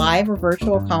planning a live or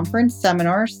virtual conference,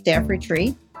 seminar, staff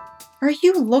retreat? Are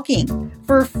you looking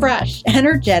for a fresh,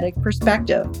 energetic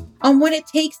perspective on what it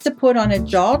takes to put on a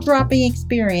jaw-dropping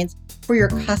experience for your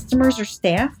customers or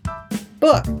staff?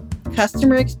 Book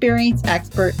customer experience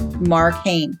expert Mark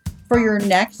Hain for your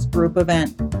next group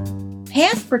event.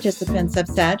 Past participants have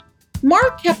said,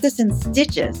 Mark kept us in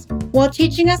stitches while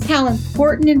teaching us how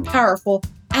important and powerful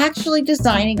actually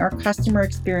designing our customer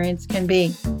experience can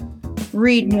be.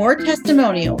 Read more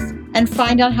testimonials and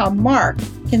find out how Mark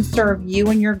can serve you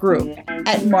and your group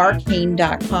at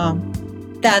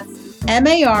markhain.com. That's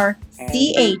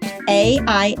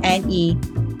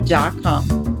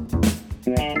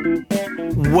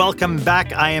markhaine.com. Welcome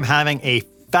back. I am having a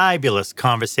fabulous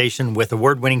conversation with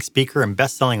award-winning speaker and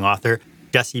best-selling author,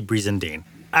 Jesse Brisendine.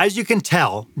 As you can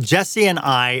tell, Jesse and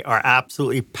I are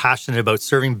absolutely passionate about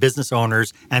serving business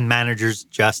owners and managers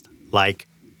just like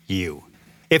you.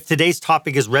 If today's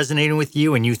topic is resonating with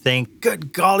you and you think,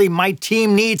 good golly, my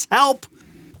team needs help,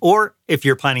 or if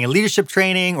you're planning a leadership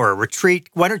training or a retreat,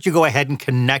 why don't you go ahead and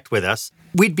connect with us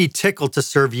we'd be tickled to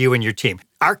serve you and your team.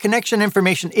 Our connection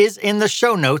information is in the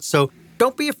show notes, so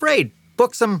don't be afraid.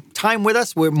 Book some time with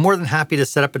us. We're more than happy to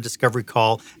set up a discovery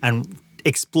call and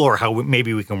explore how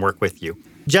maybe we can work with you.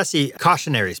 Jesse,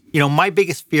 cautionaries. My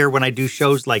biggest fear when I do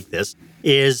shows like this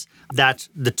is that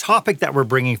the topic that we're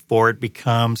bringing forward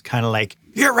becomes kind of like,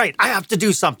 you're right, I have to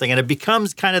do something. And it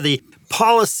becomes kind of the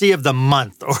policy of the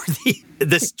month or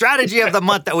the strategy of the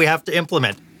month that we have to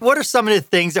implement. What are some of the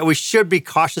things that we should be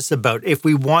cautious about if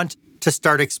we want to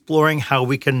start exploring how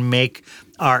we can make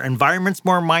our environments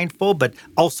more mindful, but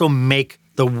also make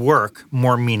the work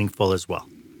more meaningful as well?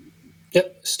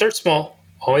 Yep. Start small.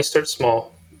 Always start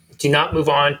small. Do not move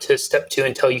on to step 2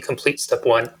 until you complete step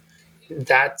 1.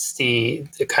 That's the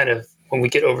kind of, when we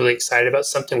get overly excited about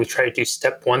something, we try to do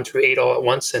step 1 through 8 all at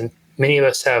once. And many of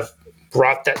us have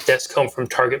brought that desk home from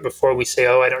Target before. We say,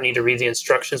 I don't need to read the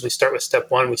instructions. We start with step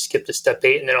 1, we skip to step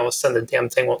 8, and then all of a sudden the damn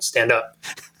thing won't stand up.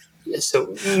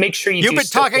 So make sure You've been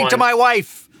talking to my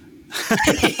wife.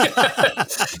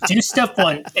 Do step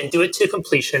 1 and do it to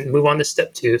completion. Move on to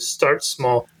step 2. Start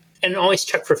small and always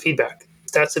check for feedback.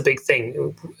 That's a big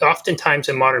thing. Oftentimes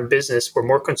in modern business, we're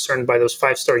more concerned by those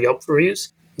 5-star Yelp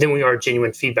reviews than we are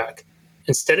genuine feedback.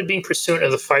 Instead of being pursuant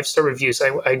of the 5-star reviews,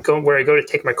 I go to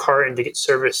take my car in to get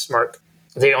service, Mark.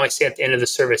 They always say at the end of the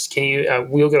service,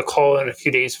 we'll get a call in a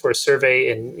few days for a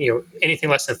survey, and anything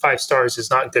less than 5 stars is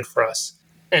not good for us.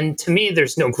 And to me,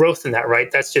 there's no growth in that, right?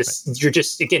 That's just,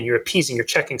 you're appeasing, you're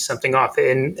checking something off.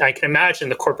 And I can imagine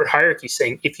the corporate hierarchy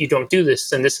saying, if you don't do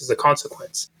this, then this is the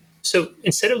consequence. So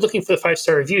instead of looking for the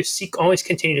 5-star review, always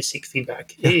continue to seek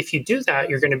feedback. Yeah. If you do that,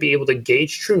 you're going to be able to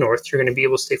gauge true north. You're going to be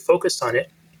able to stay focused on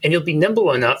it. And you'll be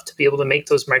nimble enough to be able to make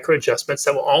those micro adjustments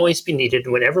that will always be needed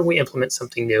whenever we implement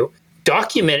something new.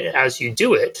 Document it as you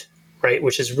do it, right?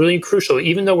 Which is really crucial.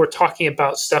 Even though we're talking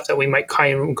about stuff that we might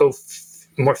kind of go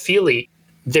more feely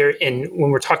there, and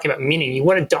when we're talking about meaning, you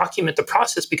want to document the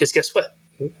process, because guess what?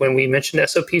 When we mentioned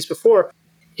SOPs before,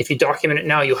 if you document it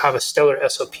now, you'll have a stellar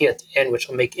SOP at the end, which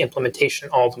will make implementation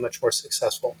all the much more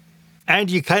successful. And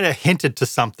you kind of hinted to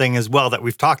something as well that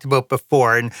we've talked about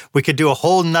before, and we could do a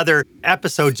whole nother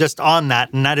episode just on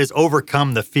that, and that is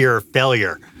overcome the fear of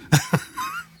failure.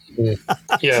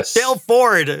 Yes. Fail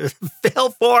forward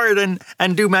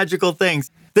and do magical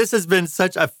things. This has been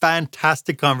such a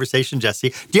fantastic conversation, Jesse.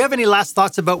 Do you have any last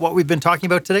thoughts about what we've been talking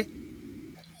about today?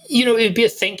 It'd be a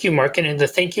thank you, Mark, and the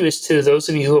thank you is to those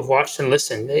of you who have watched and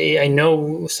listened. I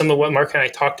know some of what Mark and I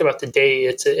talked about today,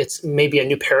 it's maybe a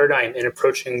new paradigm in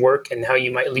approaching work and how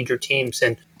you might lead your teams.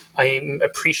 And I am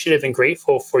appreciative and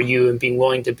grateful for you and being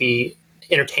willing to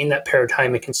entertain that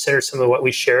paradigm and consider some of what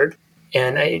we shared.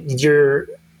 And your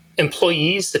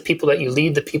employees, the people that you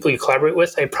lead, the people you collaborate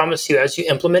with, I promise you, as you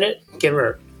implement it,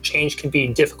 change can be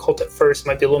difficult at first,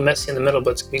 might be a little messy in the middle,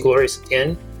 but it's going to be glorious at the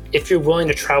end. If you're willing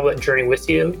to travel that journey with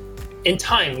you, in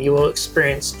time, you will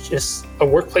experience just a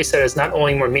workplace that is not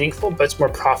only more meaningful, but it's more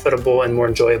profitable and more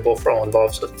enjoyable for all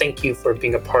involved. So thank you for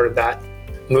being a part of that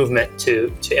movement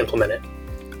to implement it.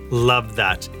 Love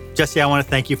that. Jesse, I want to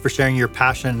thank you for sharing your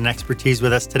passion and expertise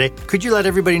with us today. Could you let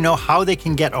everybody know how they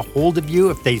can get a hold of you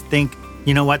if they think,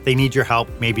 they need your help,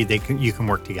 maybe you can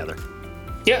work together?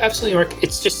 Yeah, absolutely, Mark.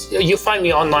 It's just, you'll find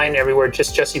me online everywhere.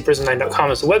 Just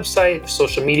jessebrisendine.com is the website.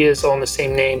 Social media is all in the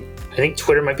same name. I think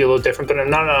Twitter might be a little different, but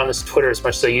I'm not on this Twitter as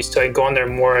much as I used to. I go on there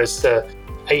more as I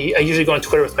usually go on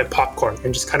Twitter with my popcorn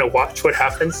and just kind of watch what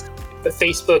happens. But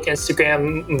Facebook,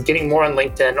 Instagram, I'm getting more on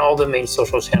LinkedIn, all the main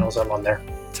social channels I'm on there.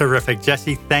 Terrific.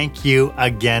 Jesse, thank you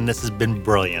again. This has been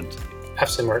brilliant.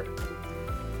 Absolutely, Mark.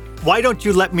 Why don't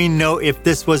you let me know if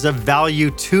this was of value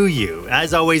to you?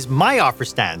 As always, my offer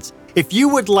stands. If you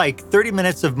would like 30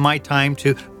 minutes of my time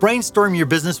to brainstorm your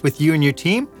business with you and your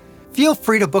team, feel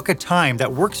free to book a time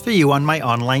that works for you on my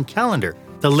online calendar.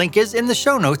 The link is in the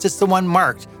show notes. It's the one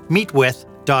marked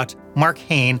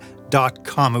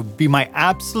meetwith.markhane.com. It would be my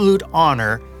absolute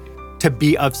honor to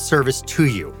be of service to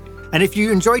you. And if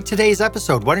you enjoyed today's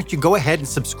episode, why don't you go ahead and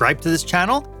subscribe to this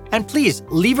channel? And please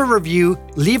leave a review,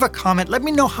 leave a comment. Let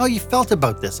me know how you felt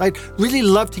about this. I'd really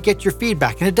love to get your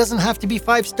feedback, and it doesn't have to be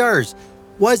 5 stars.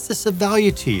 Was this of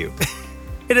value to you?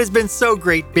 It has been so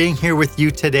great being here with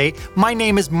you today. My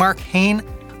name is Mark Hain.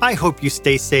 I hope you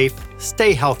stay safe,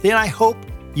 stay healthy, and I hope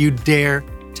you dare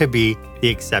to be the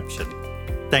exception.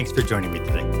 Thanks for joining me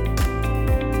today.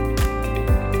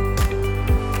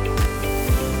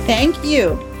 Thank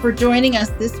you for joining us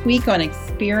this week on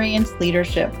Experience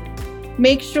Leadership.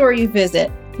 Make sure you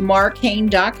visit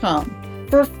markhane.com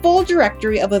for a full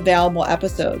directory of available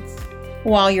episodes.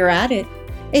 While you're at it,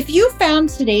 if you found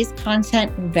today's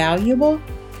content valuable,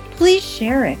 please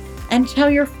share it and tell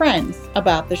your friends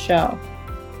about the show.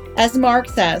 As Mark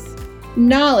says,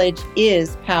 Knowledge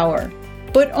is power,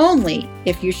 but only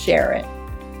if you share it.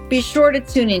 Be sure to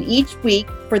tune in each week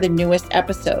for the newest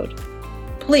episode.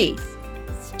 Please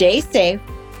stay safe,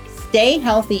 stay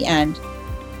healthy, and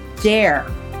dare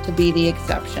to be the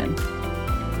exception.